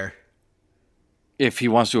Rudy Gobert. If he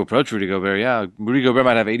wants to approach Rudy Gobert, yeah. Rudy Gobert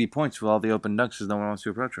might have 80 points with all the open dunks because no one wants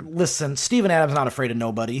to approach him. Listen, Steven Adams not afraid of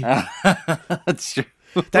nobody. That's true.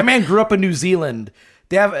 That man grew up in New Zealand.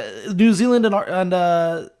 They have New Zealand and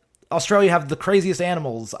Australia have the craziest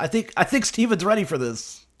animals. I think Steven's ready for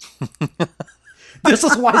this. This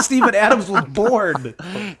is why Steven Adams was born.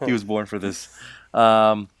 He was born for this.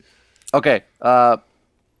 Okay.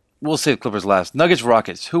 We'll save Clippers last. Nuggets,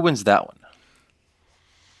 Rockets. Who wins that one?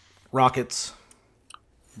 Rockets.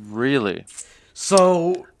 Really?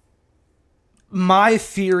 So, my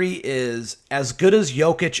theory is, as good as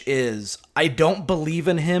Jokic is, I don't believe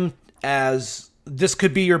in him as this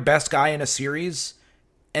could be your best guy in a series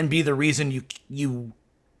and be the reason you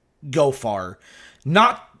go far.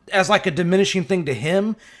 Not as like a diminishing thing to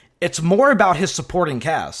him. It's more about his supporting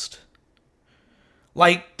cast.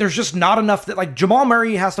 Like, there's just not enough that, like, Jamal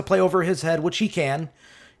Murray has to play over his head, which he can.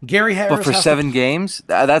 Gary Harris But for has 7 games?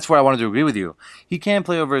 That's where I wanted to agree with you. He can't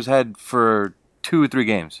play over his head for 2 or 3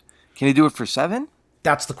 games. Can he do it for 7?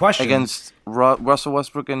 That's the question. Against Russell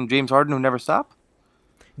Westbrook and James Harden, who never stop?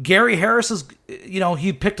 Gary Harris is,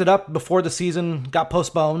 he picked it up before the season got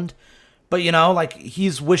postponed. But, like,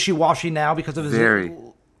 he's wishy-washy now because of his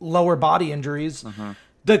lower body injuries. Mm-hmm.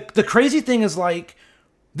 The crazy thing is, like,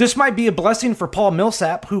 this might be a blessing for Paul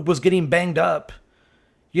Millsap, who was getting banged up.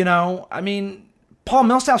 I mean, Paul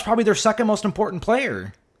Millsap's probably their second most important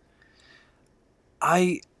player.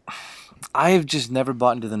 I have just never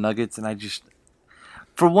bought into the Nuggets, and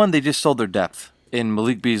for one, they just sold their depth in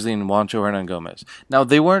Malik Beasley and Juancho Hernan-Gomez. Now,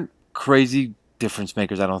 they weren't crazy difference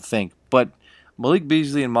makers, I don't think, but Malik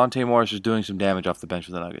Beasley and Monte Morris is doing some damage off the bench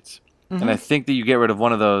for the Nuggets. Mm-hmm. And I think that you get rid of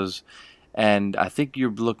one of those, and I think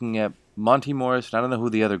you're looking at Monte Morris, and I don't know who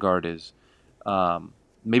the other guard is.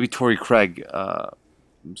 Maybe Torrey Craig,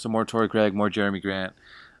 some more Torrey Craig, more Jeremy Grant.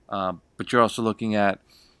 But you're also looking at,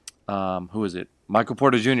 who is it? Michael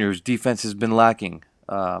Porter Jr., whose defense has been lacking.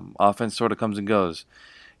 Offense sort of comes and goes.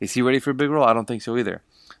 Is he ready for a big role? I don't think so either.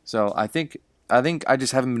 So I think I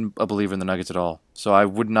just haven't been a believer in the Nuggets at all. So I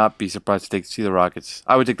would not be surprised to see the Rockets.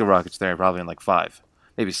 I would take the Rockets there probably in like 5,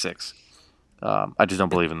 maybe 6. I just don't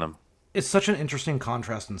believe in them. It's such an interesting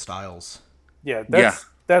contrast in styles. Yeah,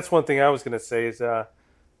 that's one thing I was going to say is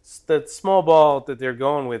that small ball that they're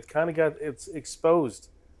going with kind of got exposed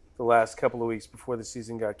the last couple of weeks before the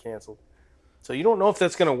season got canceled. So you don't know if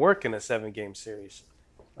that's going to work in a 7-game series.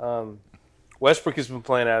 Westbrook has been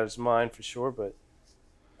playing out of his mind for sure, but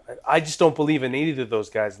I just don't believe in either of those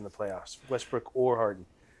guys in the playoffs, Westbrook or Harden.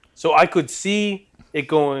 So I could see it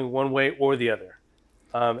going one way or the other.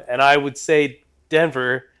 And I would say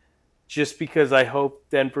Denver, just because I hope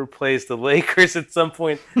Denver plays the Lakers at some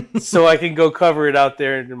point so I can go cover it out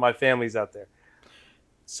there and my family's out there.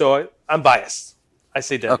 So I'm biased. I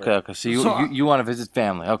say Denver. Okay. So you want to visit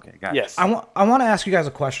family. Okay, got it. Yes. I want to ask you guys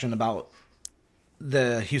a question about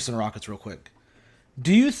the Houston Rockets real quick.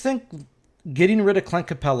 Do you think getting rid of Clint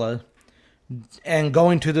Capella and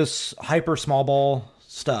going to this hyper small ball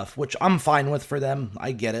stuff, which I'm fine with for them,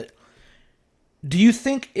 I get it. Do you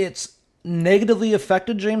think it's negatively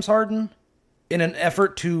affected James Harden in an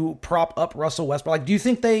effort to prop up Russell Westbrook? Like, do you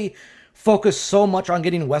think they focus so much on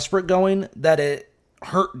getting Westbrook going that it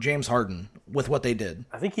hurt James Harden with what they did?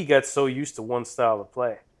 I think he got so used to one style of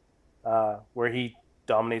play, where he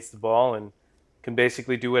dominates the ball and can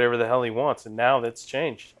basically do whatever the hell he wants, and now that's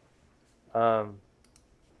changed.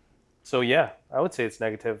 So yeah, I would say it's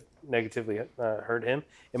negatively hurt him.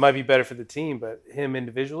 It might be better for the team, but him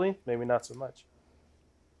individually, maybe not so much.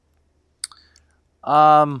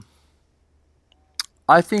 I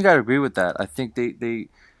think I agree with that. I think they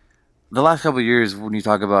the last couple of years, when you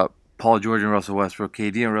talk about Paul George and Russell Westbrook,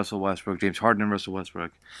 KD and Russell Westbrook, James Harden and Russell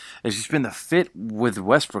Westbrook, it's just been the fit with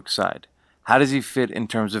Westbrook's side. How does he fit in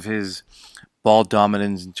terms of his ball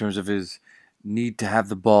dominance, in terms of his need to have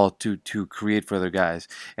the ball to create for other guys?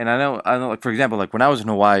 And I know, like, for example, like when I was in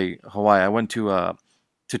Hawaii, I went to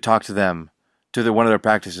talk to them, to one of their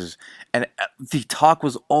practices, and the talk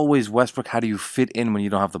was always, Westbrook, how do you fit in when you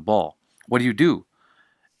don't have the ball? What do you do?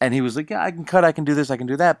 And he was like, yeah, I can cut, I can do this, I can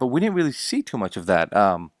do that. But we didn't really see too much of that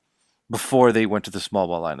before they went to the small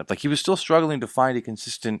ball lineup. Like, he was still struggling to find a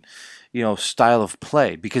consistent, style of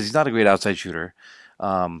play because he's not a great outside shooter.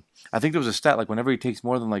 I think there was a stat, like, whenever he takes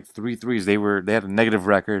more than like 3 threes, they had a negative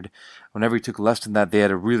record. Whenever he took less than that, they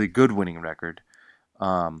had a really good winning record.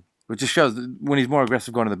 Which just shows that when he's more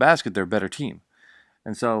aggressive going to the basket, they're a better team.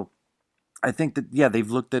 And so I think that, yeah, they've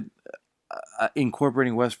looked at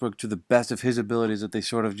incorporating Westbrook to the best of his abilities, that they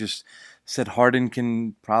sort of just said Harden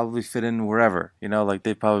can probably fit in wherever. Like,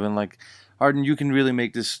 they've probably been like, Harden, you can really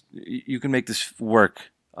make this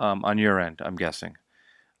work on your end, I'm guessing.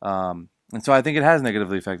 And so I think it has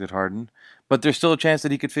negatively affected Harden, but there's still a chance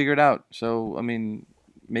that he could figure it out. So, I mean,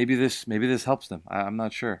 maybe this helps them. I'm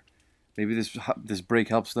not sure. Maybe this break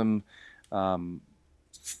helps them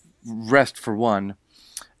rest, for one,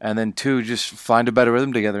 and then two, just find a better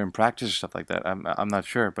rhythm together in practice or stuff like that. I'm not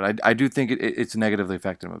sure, but I do think it's negatively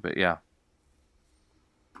affected them a bit. Yeah.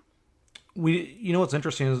 What's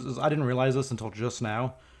interesting is I didn't realize this until just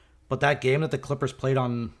now, but that game that the Clippers played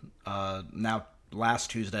on last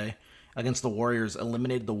Tuesday against the Warriors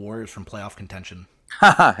eliminated the Warriors from playoff contention.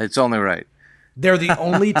 It's only right. They're the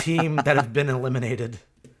only team that have been eliminated.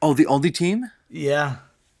 Oh, the only team? Yeah.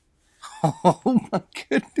 Oh my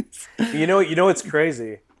goodness. You know what's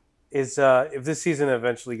crazy is if this season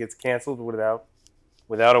eventually gets canceled without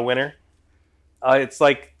a winner, it's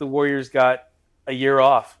like the Warriors got a year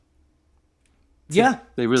off. Yeah,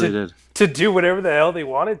 they really did. To do whatever the hell they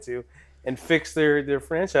wanted to and fix their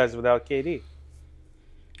franchise without KD.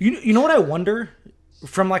 You know what I wonder,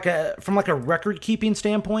 from like a record keeping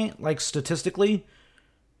standpoint, like statistically,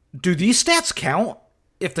 do these stats count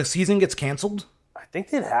if the season gets canceled? I think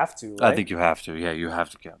they'd have to. Right? I think you have to. Yeah, you have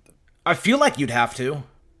to count them. I feel like you'd have to.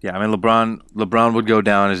 Yeah, I mean, LeBron would go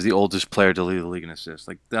down as the oldest player to lead the league in assists.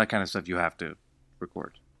 Like, that kind of stuff you have to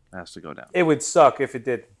record. It has to go down. It would suck if it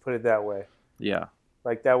did, put it that way. Yeah.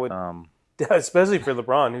 Like, that would, especially for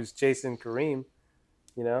LeBron, who's chasing Kareem,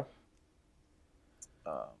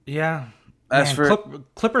 Yeah. As for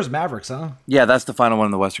Clippers Mavericks, huh? Yeah, that's the final one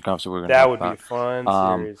in the Western Conference that we're going to talk about. That would be a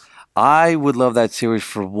fun series. I would love that series,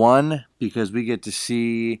 for one, because we get to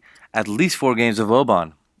see at least 4 games of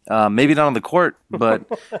Boban. Maybe not on the court, but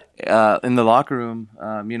in the locker room,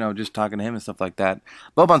 just talking to him and stuff like that.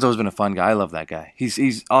 Boban's always been a fun guy. I love that guy.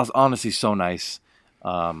 He's honestly so nice.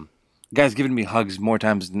 Guy's given me hugs more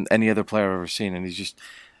times than any other player I've ever seen, and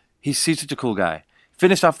he's such a cool guy.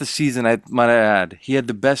 Finished off the season, I might add, he had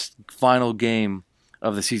the best final game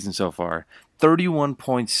of the season so far. 31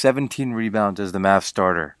 points, 17 rebounds as the Mavs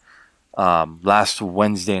starter last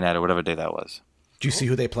Wednesday night or whatever day that was. Did you see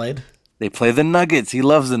who they played? They play the Nuggets. He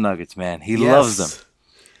loves the Nuggets, man. He loves them.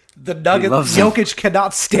 The Nuggets. Jokic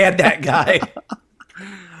cannot stand that guy.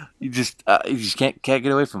 You just can't get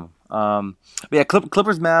away from him. But yeah,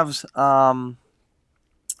 Clippers Mavs.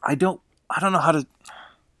 I don't know how to.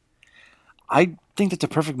 I think that's a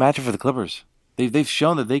perfect matchup for the Clippers. They've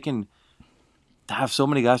shown that they can have so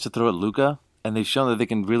many guys to throw at Luka, and they've shown that they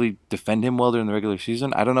can really defend him well during the regular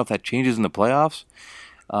season. I don't know if that changes in the playoffs,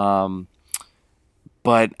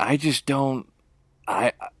 but I just don't.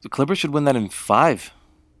 The Clippers should win that in 5.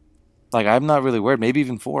 Like, I'm not really worried. Maybe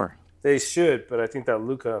even 4. They should, but I think that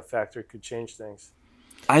Luka factor could change things.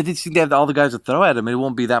 I did think they have all the guys to throw at him. It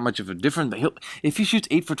won't be that much of a difference. If he shoots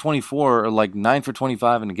 8 for 24 or like 9 for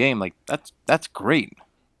 25 in a game, like that's great.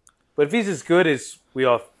 But if he's as good as we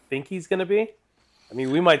all think he's going to be, I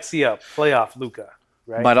mean, we might see a playoff Luka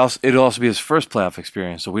right? But also, it'll also be his first playoff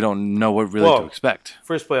experience, so we don't know what really to expect.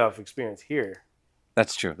 First playoff experience here.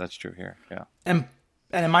 That's true. That's true here. Yeah. And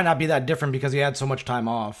it might not be that different because he had so much time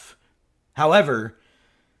off. However,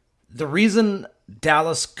 the reason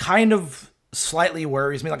Dallas kind of slightly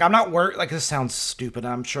worries me, like I'm not worried, like this sounds stupid,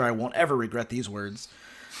 I'm sure I won't ever regret these words.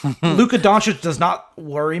 Luka Doncic does not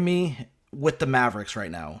worry me with the Mavericks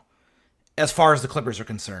right now, as far as the Clippers are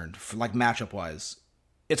concerned, for like matchup wise.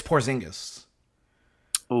 It's Porzingis.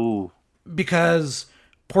 Ooh. Because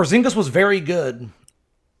Porzingis was very good,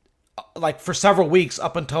 like for several weeks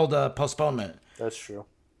up until the postponement. That's true.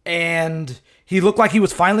 And he looked like he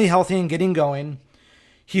was finally healthy and getting going.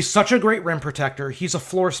 He's such a great rim protector. He's a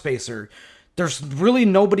floor spacer. There's really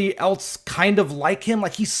nobody else kind of like him.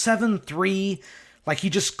 Like he's 7'3". Like he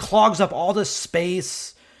just clogs up all this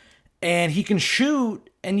space. And he can shoot,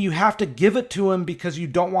 and you have to give it to him because you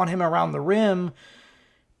don't want him around the rim.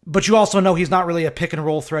 But you also know he's not really a pick and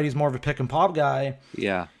roll threat. He's more of a pick and pop guy.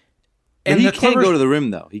 Yeah. But And he the can Clippers, go to the rim,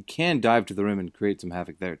 though. He can dive to the rim and create some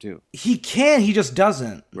havoc there, too. he can, he just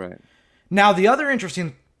doesn't. Right. Now, the other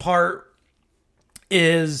interesting part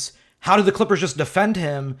is how do the Clippers just defend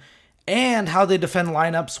him and how they defend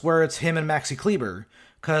lineups where it's him and Maxi Kleber.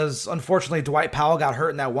 Because, unfortunately, Dwight Powell got hurt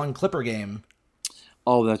in that one Clipper game.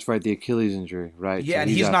 Oh, that's right. The Achilles injury. Right. Yeah, So and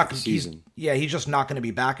he's out not. for the He's, season. he's just not going to be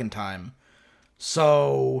back in time.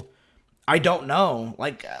 So I don't know.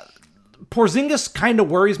 Like Porzingis kind of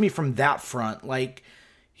worries me from that front. Like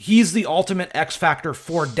he's the ultimate X factor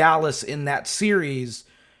for Dallas in that series.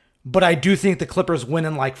 But I do think the Clippers win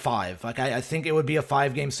in like 5. Like I think it would be a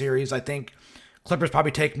 5-game series. I think Clippers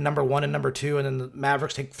probably take number 1 and number 2, and then the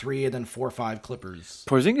Mavericks take 3, and then 4-5 Clippers.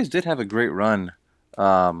 Porzingis did have a great run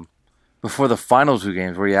before the final 2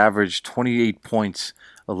 games where he averaged 28 points,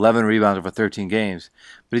 11 rebounds over 13 games.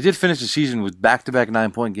 But he did finish the season with back-to-back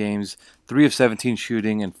 9-point games, 3 of 17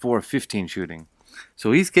 shooting, and 4 of 15 shooting.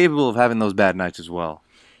 So he's capable of having those bad nights as well.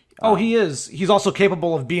 Oh, he is. He's also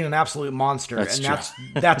capable of being an absolute monster, That's and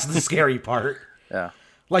true. that's the scary part. Yeah.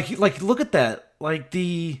 Like look at that. Like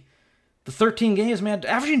the 13 games, man,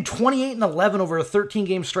 averaging 28 and 11 over a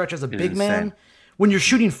 13-game stretch as a big man. insane. When you're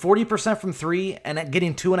shooting 40% from 3 and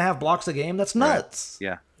getting 2.5 blocks a game, that's nuts.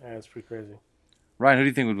 Yeah. Yeah, that's pretty crazy. Ryan, who do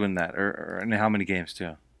you think would win that? Or in how many games,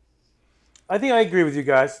 too? I think I agree with you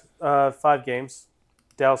guys. 5 games.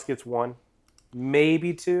 Dallas gets 1,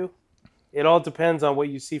 maybe 2. It all depends on what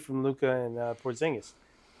you see from Luka and Porzingis,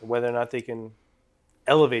 and whether or not they can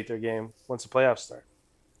elevate their game once the playoffs start,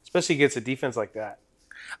 especially against a defense like that.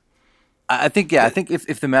 I think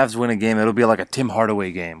if the Mavs win a game, it'll be like a Tim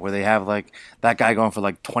Hardaway game where they have like that guy going for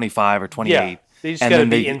like 25 or 28, Yeah, they just and gotta then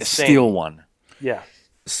be they insane. steal one. Yeah.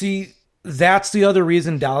 See, that's the other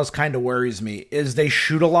reason Dallas kind of worries me is they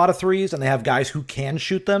shoot a lot of threes and they have guys who can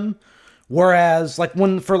shoot them. Whereas, like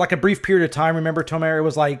when for like a brief period of time, remember Tomari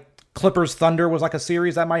was like Clippers Thunder was like a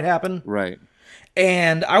series that might happen. Right.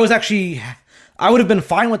 And I would have been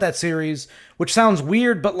fine with that series, which sounds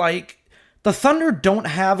weird, but like the Thunder don't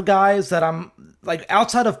have guys that I'm like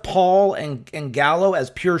outside of Paul and Gallo as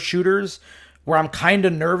pure shooters where I'm kind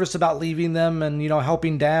of nervous about leaving them and,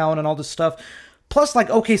 helping down and all this stuff. Plus, like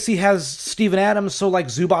OKC has Steven Adams, so like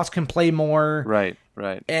Zubas can play more. Right.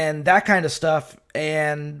 And that kind of stuff.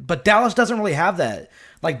 But Dallas doesn't really have that.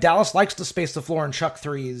 Like Dallas likes to space the floor and chuck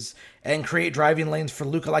threes and create driving lanes for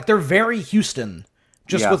Luka. Like they're very Houston,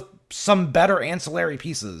 just with some better ancillary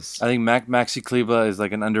pieces. I think Maxi Kleber is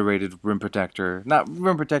like an underrated rim protector. Not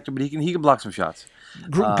rim protector, but he can block some shots.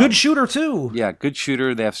 Good shooter too. Yeah, good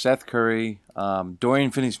shooter. They have Seth Curry.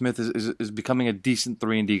 Dorian Finney-Smith is becoming a decent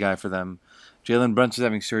 3-and-D guy for them. Jalen Brunson's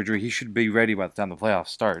having surgery. He should be ready by the time the playoffs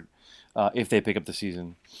start if they pick up the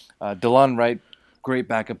season. DeLon Wright, great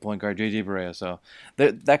backup point guard. JJ Barea. So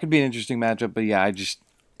that could be an interesting matchup. But yeah,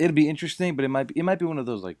 it'll be interesting. But it might be one of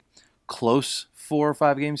those like close 4 or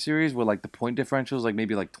 5 game series where like the point differential is like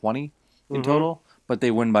maybe like 20 in total. But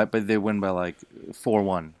they win by like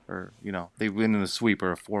 4-1 or they win in a sweep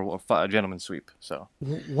or a gentleman's sweep. So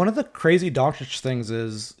One of the crazy Doncic things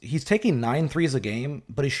is he's taking 9 threes a game,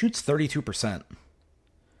 but he shoots 32%.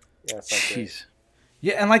 Yeah, it's not great. jeez.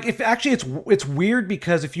 Yeah, and like it's weird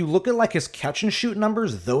because if you look at like his catch and shoot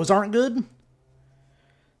numbers, those aren't good.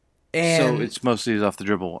 And So it's mostly off the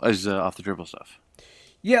dribble stuff.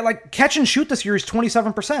 yeah, like catch and shoot this year is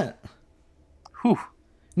 27%. Whew.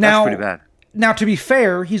 Now, That's pretty bad. Now, to be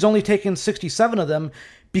fair, he's only taken 67 of them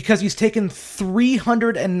because he's taken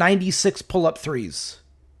 396 pull-up threes.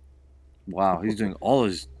 Wow, he's doing all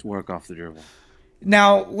his work off the dribble.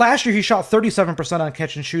 Now, last year he shot 37% on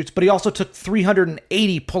catch and shoots, but he also took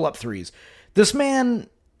 380 pull-up threes. This man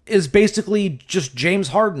is basically just James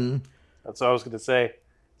Harden. That's what I was going to say.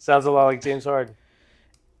 Sounds a lot like James Harden.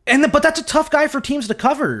 But that's a tough guy for teams to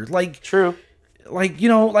cover. True. We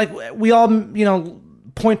all,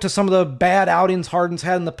 point to some of the bad outings Harden's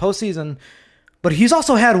had in the postseason, but he's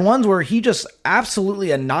also had ones where he just absolutely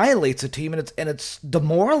annihilates a team, and it's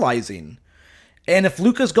demoralizing. And if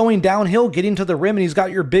Luka's going downhill, getting to the rim, and he's got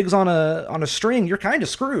your bigs on a string, you're kind of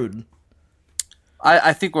screwed.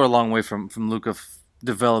 I think we're a long way from Luka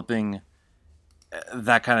developing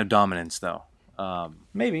that kind of dominance, though.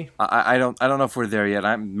 Maybe. I don't know if we're there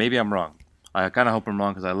yet. Maybe I'm wrong. I kind of hope I'm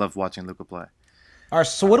wrong because I love watching Luka play. All right,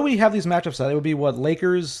 so what do we have these matchups at? It would be what,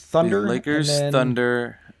 Lakers, Thunder?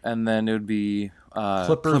 Thunder, and then it would be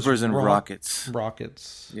Clippers and Rockets.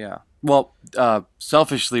 Rockets. Yeah. Well,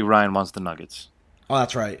 selfishly, Ryan wants the Nuggets. Oh,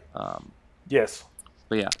 that's right. Yes.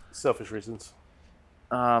 But yeah. Selfish reasons.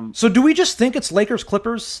 So do we just think it's Lakers,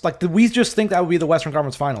 Clippers? Do we just think that would be the Western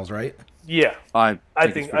Conference Finals, right? Yeah. I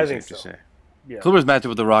think safe so. to say. Yeah. Clippers match up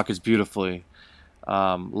with the Rockets beautifully.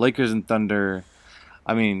 Lakers and Thunder.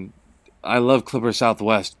 I mean, I love Clippers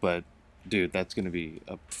Southwest, but dude, that's going to be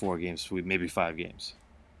a 4 games, maybe 5 games.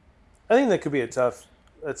 I think that could be a tough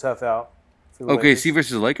out. For the OKC Lakers.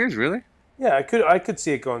 versus Lakers, really? Yeah, I could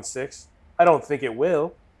see it going 6. I don't think it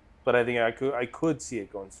will, but I think I could see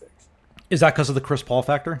it going 6. Is that because of the Chris Paul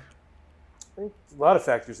factor? I think there's a lot of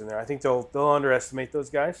factors in there. I think they'll underestimate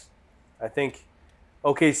those guys. I think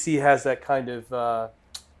OKC has that kind of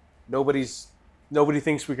nobody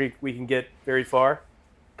thinks we can get very far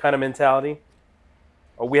kind of mentality,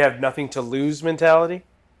 or we have nothing to lose mentality,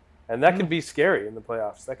 and that could be scary in the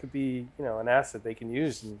playoffs. That could be an asset they can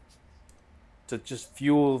use to just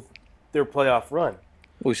fuel their playoff run.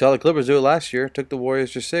 We saw the Clippers do it last year. Took the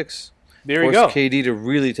Warriors to 6. There you go. Forced KD to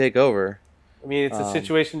really take over. I mean, it's a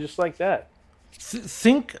situation just like that.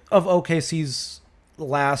 Think of OKC's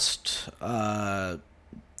last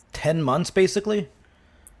 10 months, basically.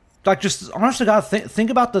 Just honest to God, think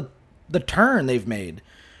about the turn they've made,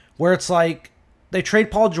 where it's like they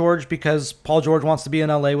trade Paul George because Paul George wants to be in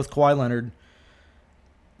LA with Kawhi Leonard.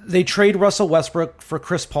 They trade Russell Westbrook for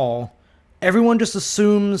Chris Paul. Everyone just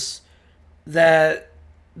assumes that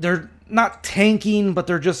they're not tanking, but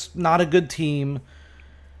they're just not a good team.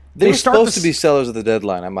 They were supposed to be sellers at the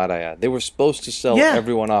deadline, I might add. They were supposed to sell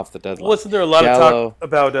everyone off the deadline. Wasn't there a lot of talk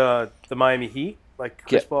about the Miami Heat? Like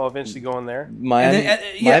Chris Paul eventually going there? Miami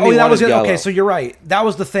that was it. Gallo. Okay, so you're right. That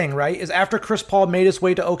was the thing, right? Is after Chris Paul made his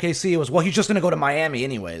way to OKC, it was, well, he's just going to go to Miami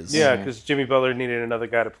anyways. Yeah, because Jimmy Butler needed another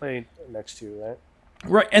guy to play next to, right?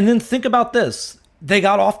 Right, and then think about this. They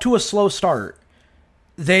got off to a slow start.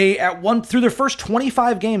 They through their first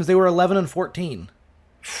 25 games, they were 11-14.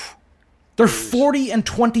 They're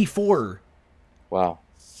 40-24. Wow.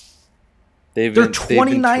 They're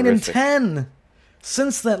 29-10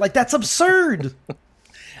 since then. That's absurd.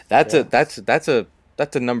 That's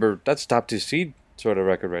a number. That's top 2 seed sort of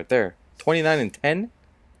record right there. 29-10.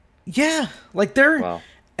 Yeah,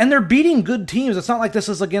 they're beating good teams. It's not like this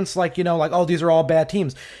is against oh, these are all bad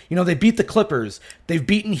teams. They beat the Clippers. They've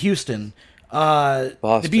beaten Houston.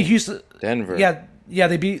 Boston. They beat Houston. Denver. Yeah,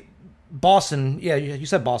 they beat Boston. Yeah, you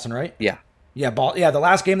said Boston, right? Yeah. Yeah, the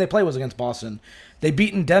last game they played was against Boston. They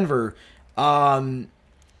beaten Denver. What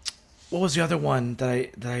was the other one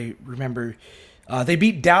that I remember? They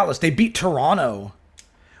beat Dallas. They beat Toronto.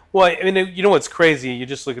 Well, I mean, you know what's crazy? You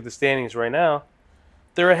just look at the standings right now.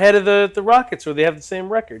 They're ahead of the Rockets, or they have the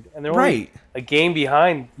same record, and they're only a game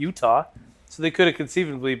behind Utah. So they could have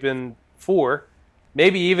conceivably been 4,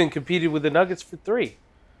 maybe even competed with the Nuggets for 3.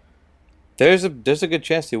 There's a good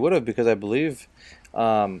chance they would have, because I believe. They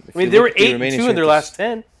were 8-2 in their last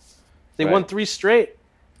 10. They won 3 straight.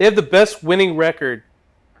 They have the best winning record,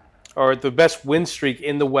 or the best win streak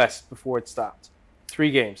in the West before it stopped. 3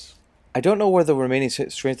 games. I don't know where the remaining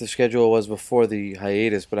strength of schedule was before the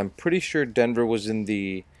hiatus, but I'm pretty sure Denver was in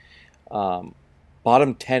the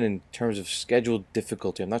bottom 10 in terms of scheduled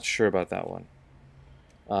difficulty. I'm not sure about that one.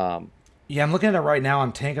 Yeah, I'm looking at it right now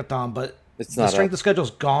on Tankathon, but the strength of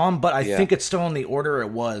schedule's gone, but I think it's still in the order it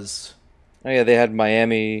was. Oh, yeah, they had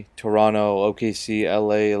Miami, Toronto, OKC,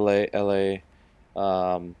 LA,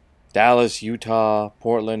 Dallas, Utah,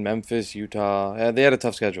 Portland, Memphis, Utah. Yeah, they had a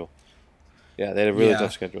tough schedule. Yeah, they had a really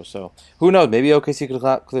tough schedule. So who knows? Maybe OKC could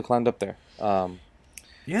have climbed up there. But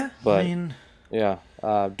yeah.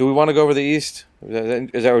 Do we want to go over the East?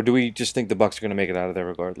 Or do we just think the Bucks are going to make it out of there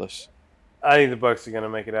regardless? I think the Bucks are going to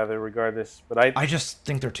make it out of there regardless. But I just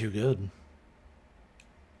think they're too good.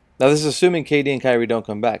 Now this is assuming KD and Kyrie don't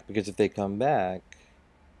come back, because if they come back,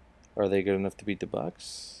 are they good enough to beat the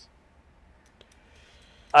Bucks?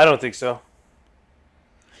 I don't think so.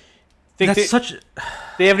 They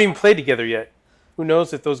haven't even played together yet. Who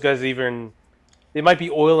knows if those guys even They might be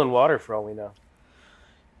oil and water for all we know.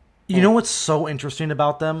 You know what's so interesting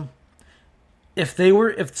about them? If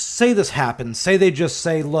say this happens, say they just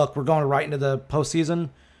say, look, we're going right into the postseason,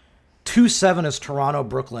 2-7 is Toronto,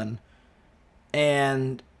 Brooklyn.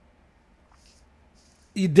 And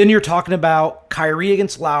then you're talking about Kyrie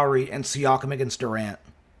against Lowry and Siakam against Durant.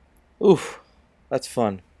 Oof, that's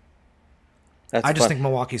fun. I just think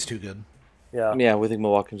Milwaukee's too good. Yeah. Yeah, we think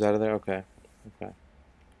Milwaukee's out of there? Okay.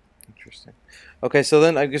 Interesting. Okay, so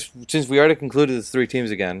then I guess since we already concluded it's 3 teams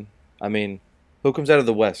again, I mean, who comes out of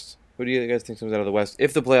the West? Who do you guys think comes out of the West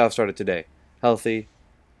if the playoffs started today? Healthy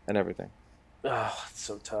and everything. Oh, it's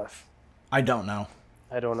so tough. I don't know.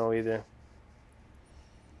 I don't know either.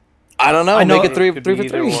 I don't know. I know Make it three could for be either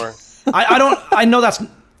three. or. I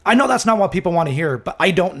know that's not what people want to hear, but I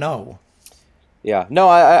don't know. Yeah. No,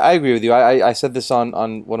 I agree with you. I said this on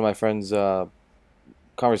one of my friends'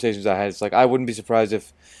 conversations I had. It's like I wouldn't be surprised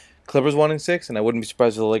if Clippers won in 6, and I wouldn't be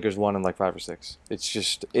surprised if the Lakers won in like 5 or 6.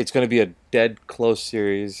 It's going to be a dead close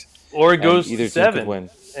series. Or it goes either to team could 7, win.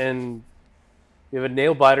 and you have a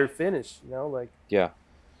nail biter finish. Yeah.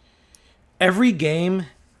 Every game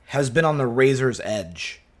has been on the razor's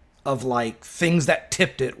edge of like things that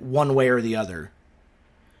tipped it one way or the other.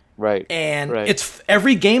 Right. And right. it's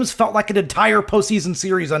every game's felt like an entire postseason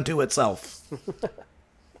series unto itself.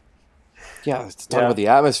 Yeah, it's talking about the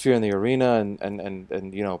atmosphere in the arena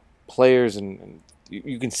and you know, players and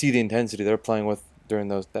you can see the intensity they're playing with during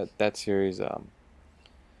that series.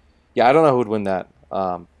 Yeah, I don't know who would win that,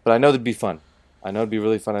 but I know it'd be fun. I know it'd be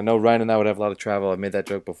really fun. I know Ryan and I would have a lot of travel. I've made that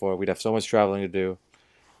joke before. We'd have so much traveling to do.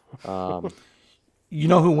 You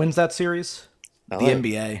know who wins that series? LA. The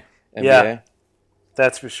NBA. NBA? Yeah.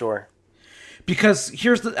 That's for sure. Because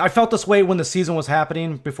I felt this way when the season was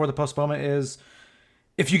happening before the postponement is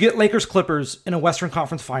if you get Lakers Clippers in a Western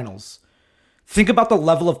Conference Finals, think about the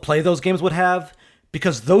level of play those games would have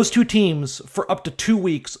because those 2 teams for up to 2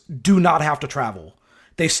 weeks do not have to travel.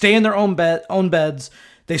 They stay in their own beds,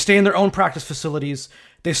 they stay in their own practice facilities,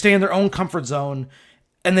 they stay in their own comfort zone,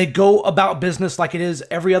 and they go about business like it is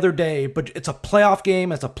every other day, but it's a playoff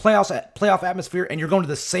game, it's a playoff atmosphere, and you're going to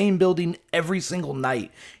the same building every single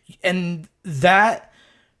night. And that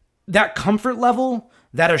comfort level,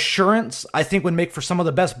 that assurance, I think would make for some of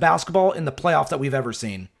the best basketball in the playoff that we've ever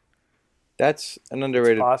seen. That's an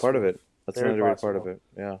underrated part of it. That's Very an underrated possible. part of it.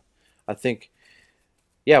 Yeah. I think,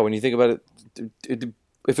 when you think about it,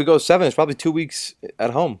 if it goes 7, it's probably 2 weeks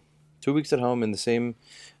at home. 2 weeks at home in the same,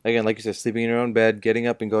 again, like you said, sleeping in your own bed, getting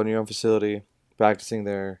up and going to your own facility, practicing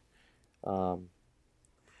there.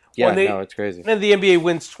 It's crazy. And the NBA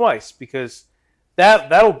wins twice because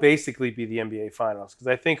that'll basically be the NBA Finals because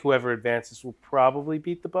I think whoever advances will probably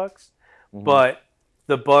beat the Bucks, but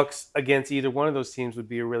the Bucks against either one of those teams would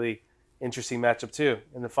be a really interesting matchup too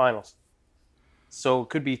in the finals. So it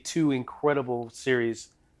could be 2 incredible series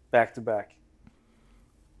back to back.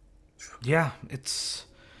 Yeah,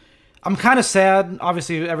 I'm kind of sad.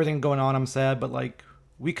 Obviously, everything going on, I'm sad, but like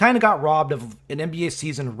we kind of got robbed of an NBA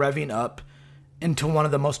season revving up into one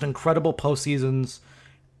of the most incredible postseasons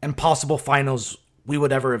and possible finals we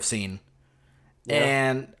would ever have seen. Yeah.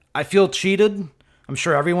 And I feel cheated. I'm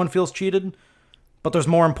sure everyone feels cheated, but there's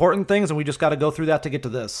more important things, and we just got to go through that to get to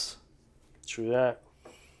this. True that.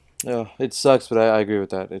 Yeah, it sucks, but I agree with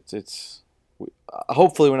that.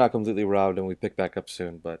 Hopefully we're not completely robbed and we pick back up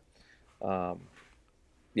soon, but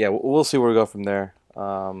we'll see where we go from there.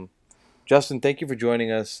 Justin, thank you for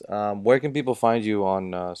joining us. Where can people find you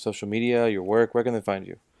on social media, your work? Where can they find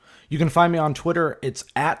you? You can find me on Twitter. It's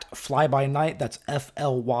at FlyByNite. That's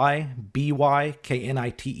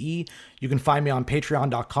FLYBYKNITE. You can find me on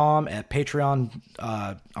Patreon.com at Patreon.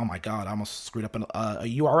 Oh my God, I almost screwed up a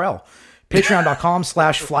URL.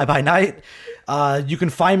 Patreon.com/FlyByNite. You can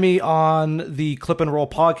find me on the Clip and Roll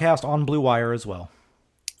podcast on Blue Wire as well.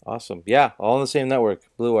 Awesome. Yeah, all on the same network,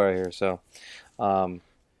 Blue Wire here. So,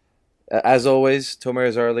 as always, Tomer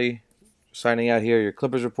Azarly signing out here, your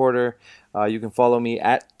Clippers reporter. You can follow me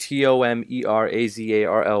at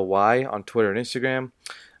TOMERAZARLY on Twitter and Instagram.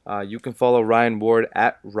 You can follow Ryan Ward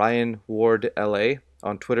at Ryan Ward LA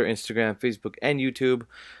on Twitter, Instagram, Facebook, and YouTube.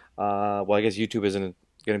 Well, I guess YouTube isn't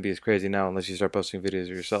going to be as crazy now unless you start posting videos of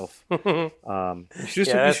yourself. That's not going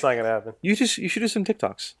to happen. You should do some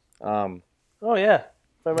TikToks. Oh, yeah.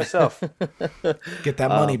 By myself. Get that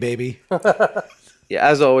money, baby. Yeah,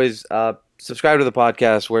 as always, subscribe to the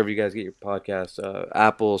podcast wherever you guys get your podcasts.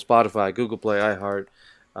 Apple, Spotify, Google Play, iHeart.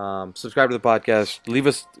 Subscribe to the podcast. Leave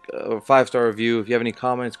us a 5-star review. If you have any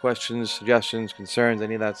comments, questions, suggestions, concerns,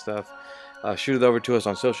 any of that stuff, shoot it over to us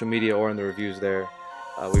on social media or in the reviews there.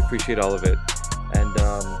 We appreciate all of it. And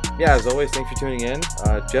And yeah, as always, thanks for tuning in.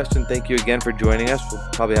 Justin, thank you again for joining us. We'll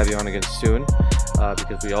probably have you on again soon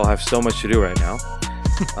because we all have so much to do right now.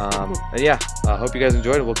 And yeah, I hope you guys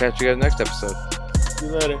enjoyed it. We'll catch you guys next episode. See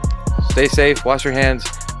you later. Stay safe. Wash your hands.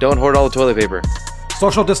 Don't hoard all the toilet paper.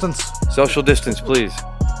 Social distance. Social distance, please.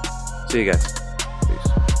 See you guys.